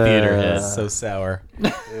 and the theater head. So sour.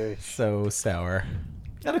 So sour.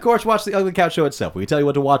 And of course, watch the Ugly Couch Show itself. We tell you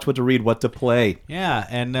what to watch, what to read, what to play. Yeah,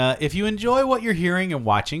 and if you enjoy what you're hearing and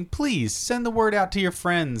watching, please send the word out to your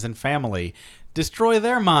friends and family. Destroy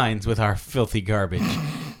their minds with our filthy garbage.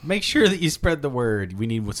 Make sure that you spread the word. We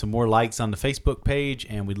need some more likes on the Facebook page,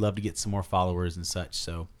 and we'd love to get some more followers and such.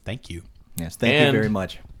 So thank you. Yes, thank And you very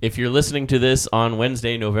much. If you're listening to this on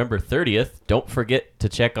Wednesday, November 30th, don't forget to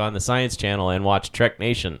check on the Science Channel and watch Trek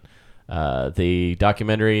Nation, the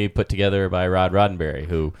documentary put together by Rod Roddenberry,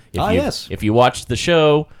 who, if you watched the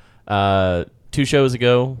show 2 shows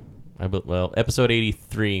ago, episode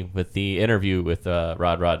 83 with the interview with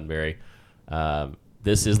Rod Roddenberry,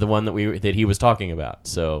 this is the one that he was talking about.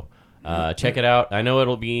 So check it out. I know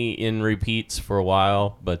it'll be in repeats for a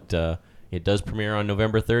while, but it does premiere on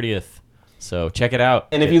November 30th. So check it out.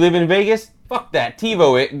 And if you live in Vegas, fuck that.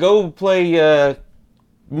 TiVo it. Go play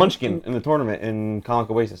Munchkin in the tournament in Comic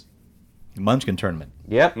Oasis. Munchkin tournament.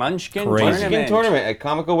 Yep. Munchkin tournament at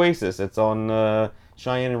Comic Oasis. It's on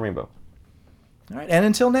Cheyenne and Rainbow. All right, and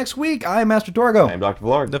until next week, I'm Master Torgo. I'm Dr.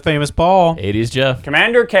 Villard. The famous Paul. 80s Jeff.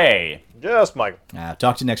 Commander K. Just Michael.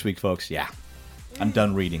 Talk to you next week, folks. Yeah. I'm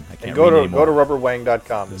done reading. I can't And go read to anymore.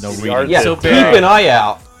 rubberwang.com. no See the reading. art Yeah, So keep big. an eye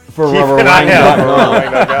out for Keep an eye out for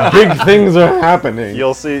rubberwang.com. Big things are happening.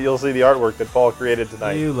 You'll see the artwork that Paul created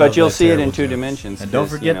tonight. But you'll see it in 2 dimensions. And don't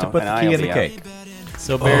 'cause, forget you to know, put an the eye key will in the be out. cake.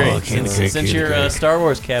 So Barry, king of the cake, since king of your the cake. Star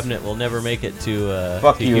Wars cabinet will never make it to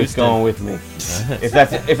Fuck to you, it's Houston, going with me. if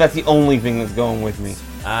that's the only thing that's going with me.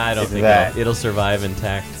 I don't It's think that. it'll survive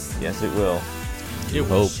intact. Yes, it will. You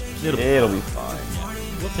hope. It'll be fine.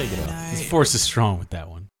 We'll take it off. His force is strong with that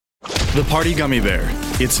one. The Party Gummy Bear.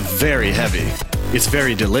 It's very heavy. It's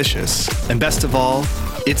very delicious. And best of all,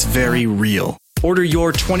 it's very real. Order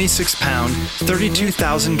your 26-pound,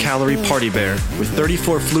 32,000-calorie Party Bear with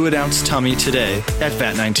 34 fluid ounce tummy today at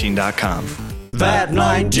fat19.com.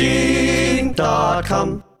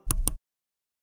 Bat19.com.